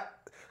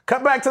 Yep.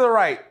 Cut back to the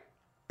right.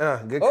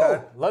 Good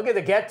cut. Look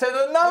at get to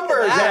the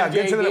numbers. Yeah, MJD.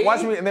 get to the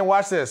watch me and then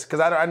watch this because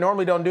I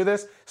normally don't do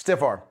this.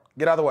 Stiff arm.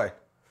 Get out of the way.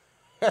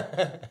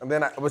 And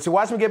then, but see,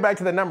 watch me get back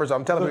to the numbers.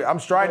 I'm telling you, I'm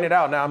striding it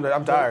out now.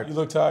 I'm tired. You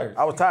look tired.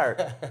 I was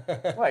tired.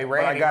 Well, he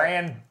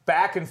ran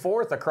back and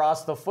forth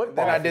across the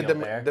football. Then I did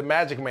the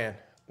Magic Man.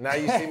 Now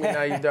you see me,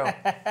 now you don't.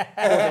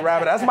 The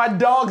rabbit. That's my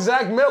dog,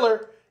 Zach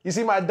Miller. You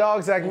see my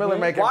dog, Zach Miller,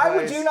 making Why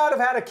plays. would you not have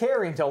had a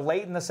carry until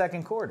late in the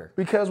second quarter?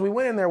 Because we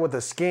went in there with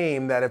a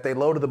scheme that if they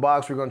loaded the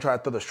box, we were going to try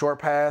to throw the short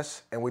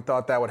pass, and we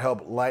thought that would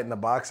help lighten the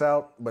box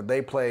out. But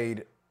they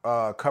played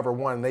cover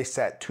one, and they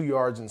sat 2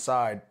 yards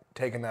inside,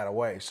 taking that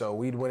away. So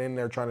we went in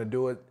there trying to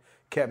do it,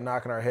 kept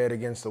knocking our head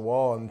against the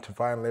wall, and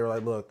finally they were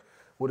like, look,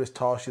 we'll just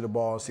toss you the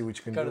ball and see what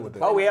you can do with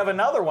it. Oh, we have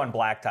another one,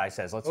 Black Tie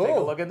says. Let's take a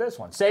look at this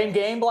one. Same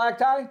game, Black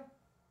Tie?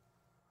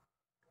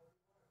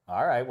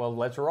 All right, well,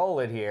 let's roll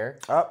it here.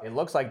 It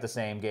looks like the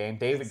same game.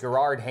 David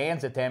Garrard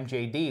hands it to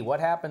MJD. What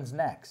happens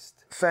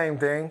next? Same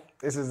thing.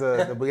 This is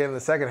the beginning of the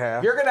second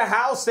half. You're going to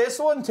house this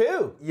one,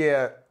 too?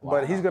 Yeah,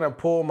 but he's going to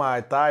pull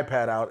my thigh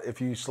pad out.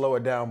 If you slow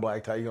it down,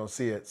 Black Tie, you're going to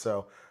see it.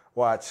 So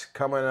watch.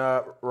 Coming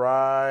up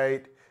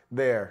right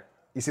there.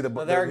 You see the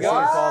ball?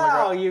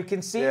 Wow, you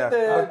can see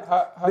the...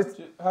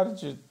 How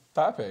did your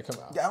thigh pad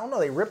come out? Yeah, I don't know.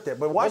 They ripped it.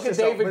 But watch Look at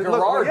David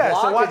Garrard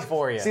blocking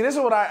for you. See, this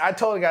is what I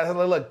told the guys. I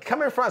said, look,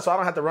 come in front so I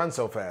don't have to run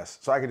so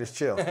fast, so I can just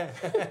chill.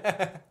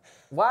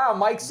 Wow,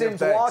 Mike Sims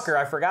Walker.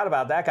 I forgot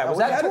about that guy. Was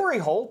that Torrey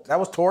Holt? That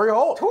was Torrey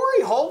Holt.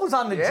 Torrey Holt was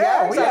on the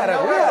Yeah,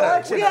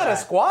 Jags. we had a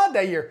squad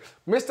that year.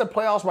 Missed the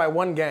playoffs by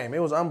one game. It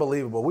was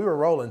unbelievable. We were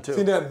rolling, too.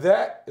 See, now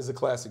that is a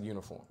classic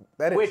uniform.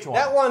 That is. Which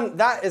one?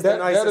 That is the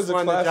nicest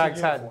one the Jags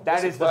had.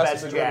 That is the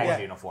best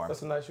Jags uniform.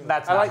 That's a nice uniform.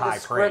 That's I not like high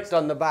the script praise.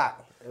 on the back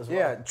as well.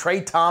 Yeah,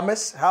 Trey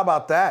Thomas. How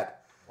about that?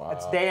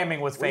 That's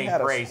damning with faint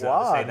had a praise, though,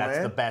 to squad, say that's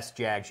man. the best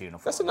Jags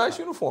uniform. That's a nice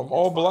uniform.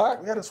 All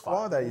black. We had a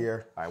squad that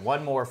year. All right,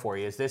 one more for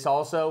you. Is this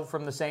also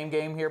from the same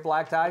game here,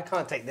 Black Tie?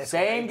 Can't take this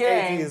Same one.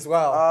 game. AT as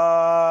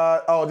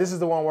well. This is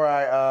the one where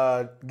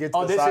I get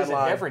to the sideline. This is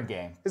a different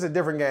game. It's a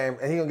different game,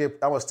 and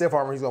I'm a stiff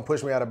arm. He's gonna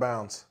push me out of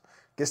bounds.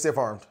 Get stiff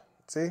armed.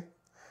 See?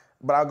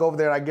 But I'll go over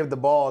there and I give the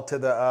ball to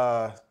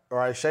the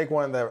or I shake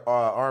one of the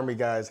Army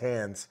guys'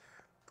 hands,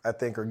 I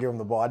think, or give him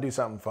the ball. I do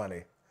something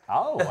funny.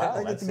 Oh, wow. I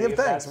get Let's to see give if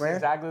thanks, that's man.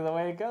 exactly the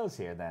way it goes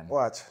here, then.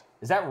 Watch.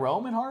 Is that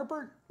Roman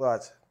Harper?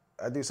 Watch.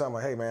 I do something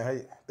like, hey, man,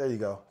 hey, there you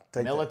go.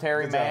 Take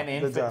Military that. man Good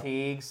in job. Good job.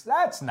 fatigues.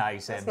 That's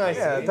nice, MJ. nice.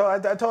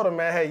 Yeah, I told him,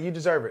 man, hey, you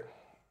deserve it.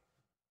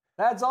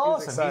 That's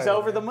awesome. He's excited,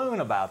 over the man.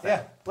 moon about that.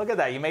 Yeah. Look at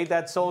that. You made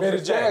that soldier.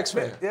 Made a Jags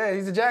fan. Yeah,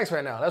 he's a Jags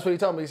fan now. That's what he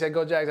told me. He said,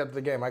 go Jags after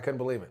the game. I couldn't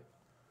believe it.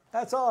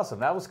 That's awesome.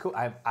 That was cool.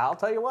 I'll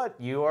tell you what.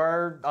 You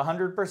are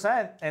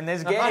 100% in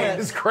this game.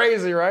 It's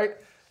crazy, right?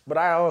 But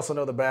I also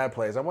know the bad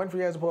plays. I'm waiting for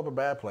you guys to pull up a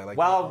bad play. Like,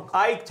 Well,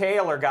 Ike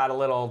Taylor got a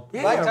little...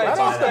 right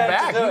off the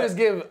back, you just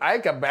give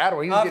Ike a bad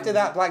one. After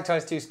that, Black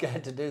Tie's too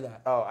scared to do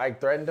that. Oh, Ike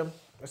threatened him?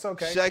 It's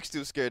okay. Shaq's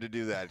too scared to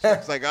do that.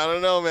 Shaq's like, I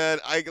don't know, man.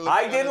 I didn't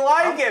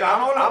like it.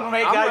 I'm going to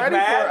make guys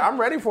mad. I'm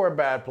ready for a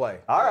bad play.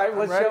 All right,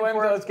 let's show him.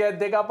 Let's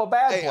dig up a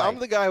bad play. Hey, I'm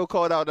the guy who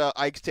called out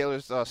Ike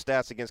Taylor's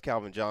stats against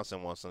Calvin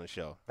Johnson once on the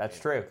show. That's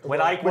true. When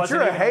Ike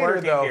wasn't even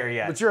working here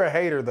yet. But you're a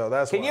hater, though.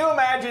 That's Can you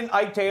imagine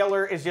Ike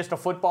Taylor is just a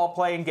football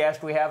playing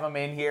guest? We have him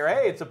in here.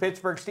 Hey, it's a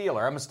Pittsburgh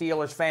Steeler. I'm a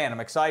Steelers fan.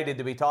 I'm excited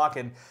to be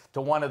talking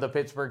to one of the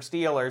Pittsburgh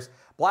Steelers.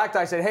 Black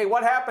Tie said, hey,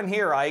 what happened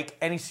here, Ike?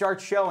 And he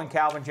starts showing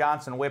Calvin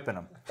Johnson whipping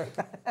him.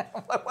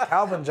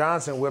 Calvin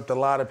Johnson whipped a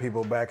lot of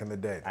people back in the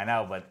day. I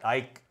know, but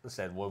Ike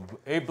said, well,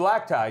 hey,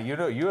 Black Tie, you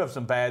know, you have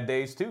some bad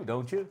days too,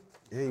 don't you?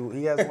 Yeah,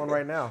 he has one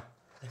right now.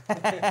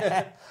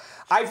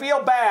 I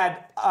feel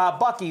bad.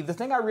 Bucky, the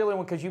thing I really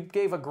want, because you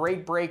gave a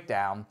great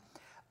breakdown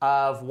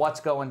of what's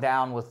going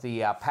down with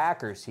the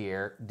Packers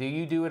here. Do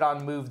you do it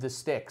on Move the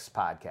Sticks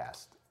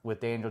podcast with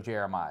Daniel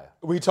Jeremiah?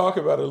 We talk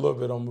about it a little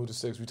bit on Move the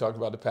Sticks. We talked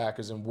about the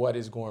Packers and what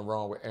is going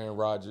wrong with Aaron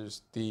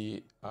Rodgers,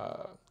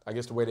 I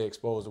guess the way they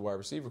expose the wide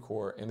receiver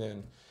core, and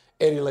then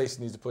Eddie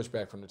Lacy needs to push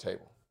back from the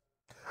table.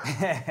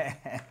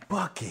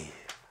 Bucky.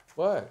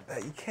 What?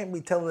 You can't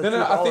be telling the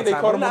truth I all think the they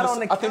time. caught We're him not on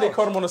the, I think they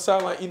caught him on the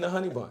sideline eating a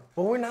honey bun.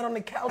 But we're not on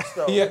the couch,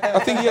 though. I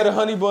think he had a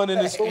honey bun in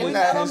his. We're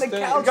not on the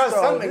couch,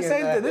 though.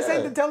 This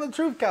ain't the tell the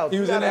truth couch. He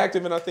was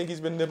inactive, and I think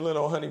he's been nibbling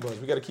on honey buns.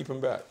 We got to keep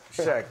him back.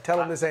 Shaq,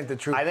 tell him this ain't the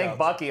truth I think couch.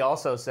 Bucky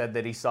also said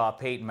that he saw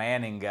Peyton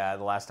Manning the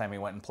last time he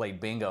went and played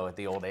bingo at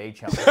the old age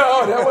home.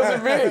 No, that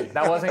wasn't me.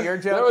 That wasn't your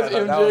joke?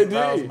 That was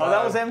MJD. Oh,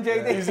 that was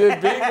MJD? He said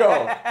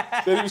bingo.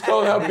 Said he was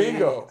calling out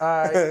bingo.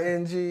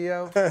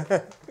 INGO.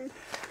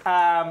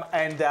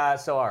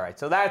 So, all right.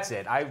 So that's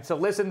it. So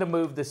listen to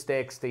Move the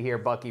Sticks to hear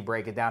Bucky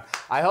break it down.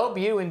 I hope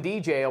you and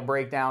DJ will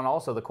break down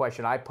also the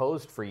question I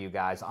posed for you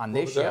guys on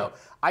this show.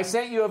 I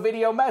sent you a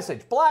video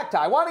message. Black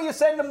Tie, why don't you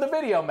send him the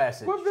video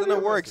message? It's in the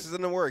works. It's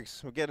in the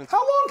works. We're getting. How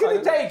long can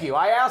it take you?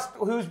 I asked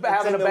who's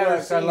having a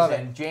better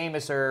season,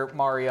 Jameis or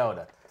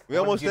Mariota. We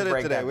almost did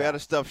it today. We had a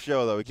stuffed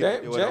show, though. We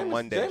can't do it on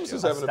Monday. James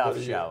is having a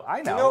better show.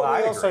 I know. You know,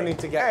 I we also agree. need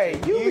to get.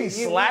 Hey, you be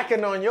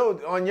slacking on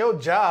your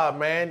job,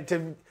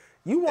 man.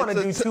 You want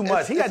to do too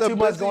much. He got too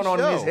much going on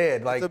in his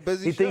head. Like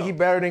he think he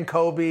better than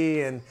Kobe,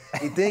 and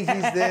he think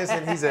he's this,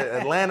 and he's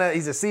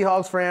He's a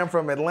Seahawks fan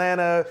from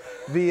Atlanta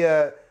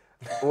via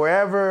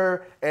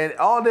wherever, and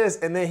all this,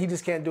 and then he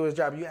just can't do his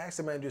job. You ask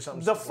him man to do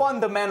something. The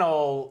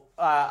fundamental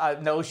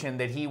notion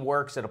that he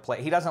works at a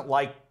place. He doesn't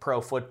like pro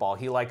football.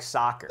 He likes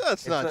soccer.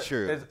 That's not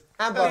true.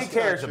 He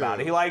cares about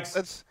it. He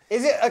likes.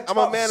 Is it a top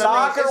I'm a man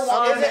soccer of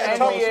one, is it a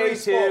top three NBA sport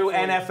 2, for you?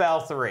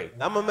 NFL 3.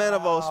 I'm a man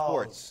of all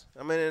sports.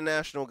 I'm an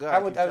international guy. I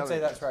would say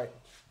that's right.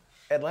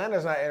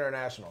 Atlanta's not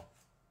international.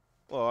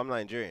 Well, I'm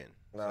Nigerian.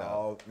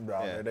 No,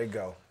 there they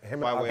go.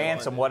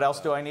 Handsome, what else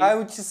do I need? I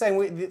was just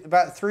saying,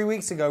 about 3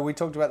 weeks ago, we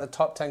talked about the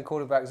top 10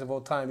 quarterbacks of all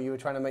time. You were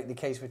trying to make the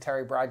case for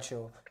Terry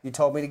Bradshaw. You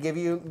told me to give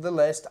you the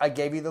list. I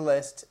gave you the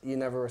list. You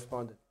never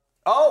responded.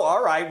 Oh,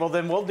 all right. Well,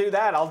 then we'll do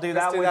that. I'll do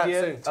that with you.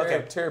 Soon.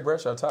 Okay. Terry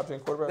Bradshaw, top 10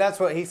 quarterback? That's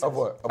what he said. Of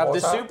what? Of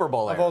the Super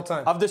Bowl era. Of all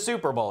time. Of the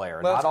Super Bowl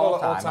era. Let's Not all call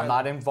it all time. time. I'm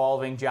not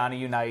involving Johnny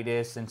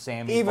Unitas and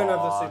Sammy Even Baugh.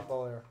 of the Super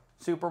Bowl era.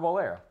 Super Bowl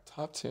era.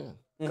 Top 10.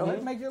 Go ahead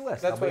and make your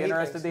list. That's I'll what be he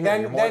interested thinks. to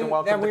hear. You're more than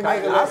welcome to make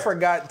comment. a I list.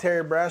 forgot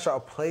Terry Bradshaw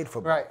played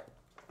football. Right.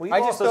 Well, I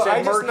you just also know- I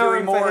said just know Mercury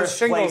him for his Morris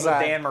played shingles with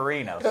act. Dan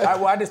Marino.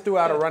 I just threw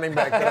out a running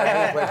back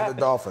that I played for the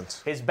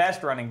Dolphins. His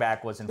best running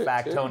back was, in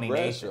fact, Terry Tony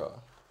Nathan. Bradshaw.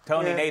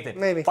 Tony Nathan.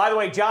 maybe. By the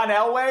way, John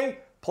Elway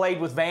played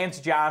with Vance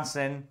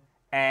Johnson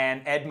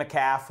and Ed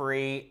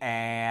McCaffrey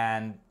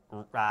and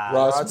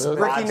Rod Smith.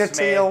 Ricky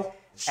Nattiel.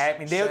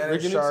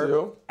 Ricky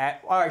Nattiel.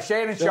 All right,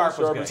 Shannon Sharp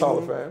was good. Hall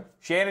of Fame.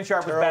 Shannon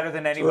Sharp was better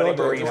than anybody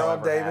Marino Terrell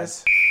ever Davis.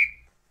 had.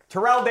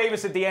 Terrell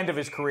Davis at the end of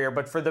his career,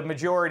 but for the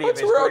majority But of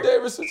his Terrell career.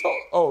 Davis is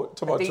talking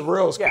about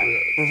Terrell's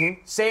career.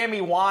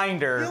 Sammy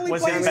Winder He only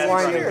was played his 6 best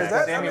running years.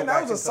 back.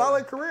 That was a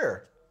solid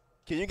career.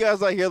 Can you guys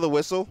hear the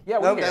whistle? Yeah,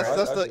 we hear it.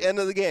 That's the end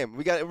of the game.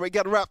 We got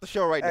to wrap the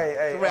show right now.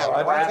 Hey, Wrap.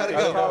 I Gotta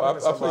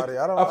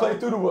go. I played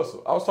through the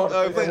whistle. I was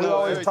talking We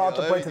always taught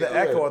to play to the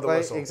echo of the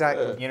whistle.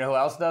 Exactly. You know who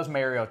else does?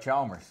 Mario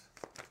Chalmers.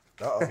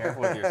 Uh-oh.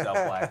 Careful with yourself,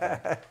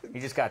 Black. He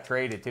just got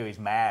traded too. He's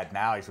mad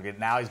now. He's going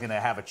to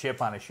have a chip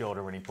on his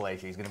shoulder when he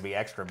plays. He's going to be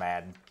extra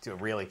mad to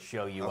really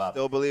show you up.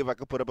 Still believe I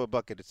could put up a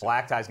bucket.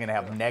 Black Tie's going to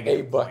have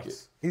negative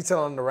points. He's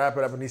telling him to wrap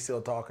it up, and he's still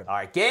talking. All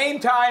right, Game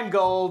Time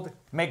Gold.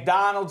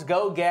 McDonald's,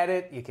 go get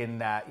it. You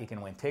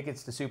can win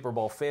tickets to Super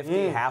Bowl 50,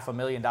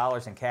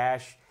 $500,000 in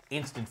cash,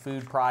 instant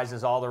food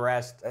prizes, all the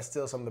rest. That's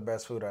still some of the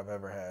best food I've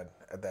ever had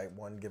at that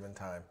one given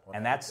time.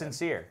 And that's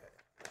sincere.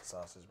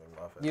 Sausage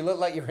McMuffin. You look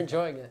like you're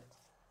enjoying it.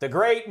 The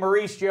great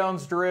Maurice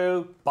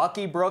Jones-Drew,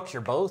 Bucky Brooks,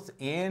 you're both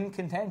in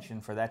contention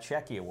for that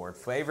Shecky Award.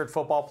 Favorite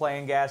football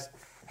playing guest.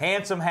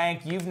 Handsome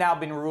Hank, you've now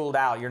been ruled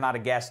out. You're not a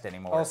guest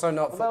anymore. Also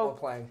not football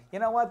playing. You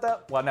know what, though?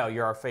 Well, no,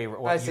 you're our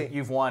favorite. Well, I see.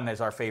 You've won as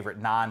our favorite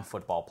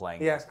non-football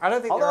playing Yeah, guest. I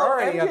don't think there Although are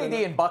any other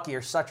MJD and Bucky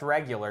are such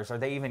regulars. Are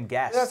they even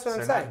guests? That's what I'm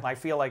They're saying. I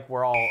feel like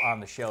we're all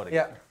on the show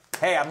together. Yeah.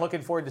 Hey, I'm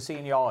looking forward to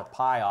seeing you all at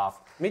Pie Off.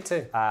 Me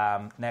too.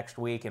 Next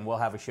week, and we'll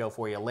have a show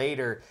for you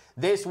later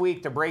this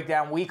week to break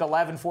down Week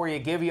 11 for you,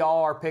 give you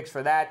all our picks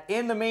for that.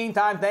 In the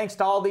meantime, thanks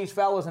to all these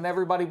fellas and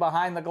everybody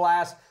behind the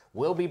glass.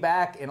 We'll be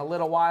back in a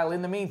little while.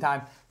 In the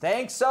meantime,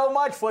 thanks so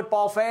much,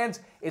 football fans.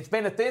 It's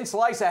been a thin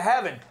slice of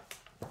heaven.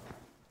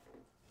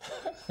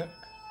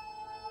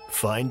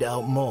 Find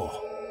out more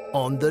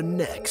on the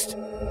next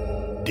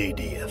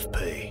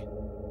DDFP.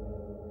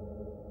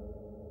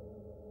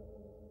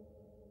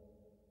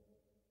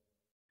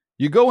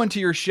 You go into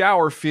your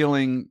shower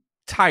feeling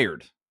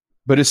tired,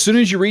 but as soon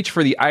as you reach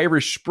for the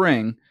Irish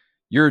Spring,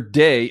 your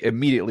day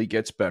immediately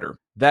gets better.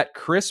 That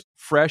crisp,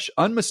 fresh,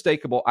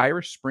 unmistakable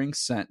Irish Spring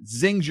scent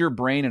zings your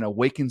brain and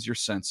awakens your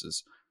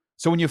senses.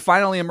 So when you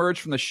finally emerge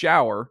from the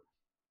shower,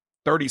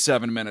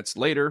 37 minutes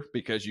later,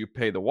 because you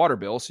pay the water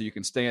bill so you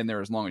can stay in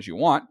there as long as you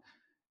want,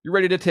 you're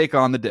ready to take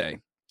on the day.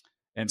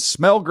 And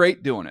smell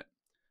great doing it.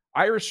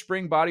 Irish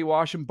Spring Body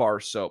Wash and Bar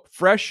Soap.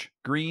 Fresh,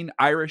 green,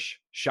 Irish.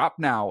 Shop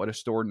now at a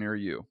store near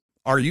you.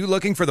 Are you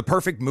looking for the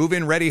perfect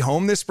move-in ready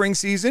home this spring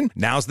season?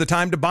 Now's the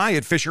time to buy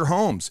at Fisher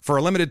Homes. For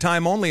a limited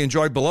time only,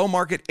 enjoy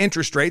below-market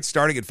interest rates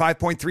starting at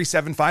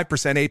 5.375%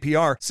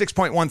 APR,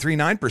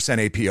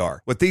 6.139% APR.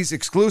 With these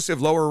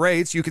exclusive lower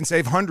rates, you can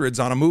save hundreds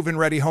on a move-in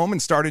ready home and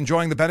start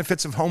enjoying the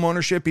benefits of home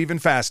ownership even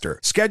faster.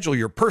 Schedule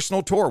your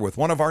personal tour with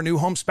one of our new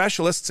home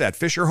specialists at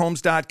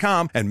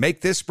FisherHomes.com and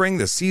make this spring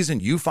the season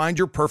you find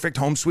your perfect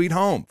home sweet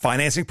home.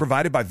 Financing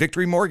provided by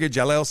Victory Mortgage,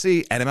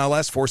 LLC,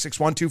 NMLS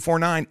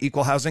 461249,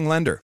 Equal Housing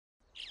Lender.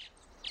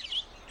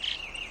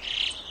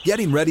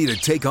 Getting ready to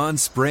take on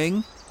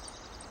spring?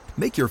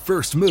 Make your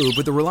first move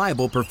with the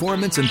reliable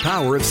performance and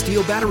power of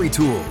Steel battery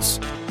tools.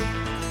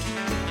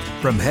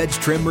 From hedge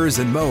trimmers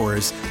and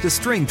mowers to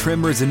string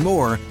trimmers and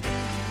more,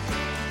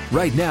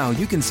 right now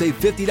you can save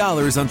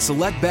 $50 on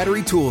select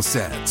battery tool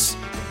sets.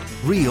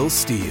 Real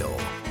Steel.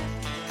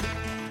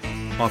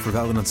 Offer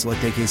valid on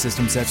select AK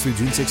system sets through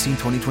June 16,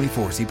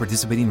 2024. See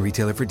participating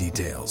retailer for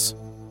details.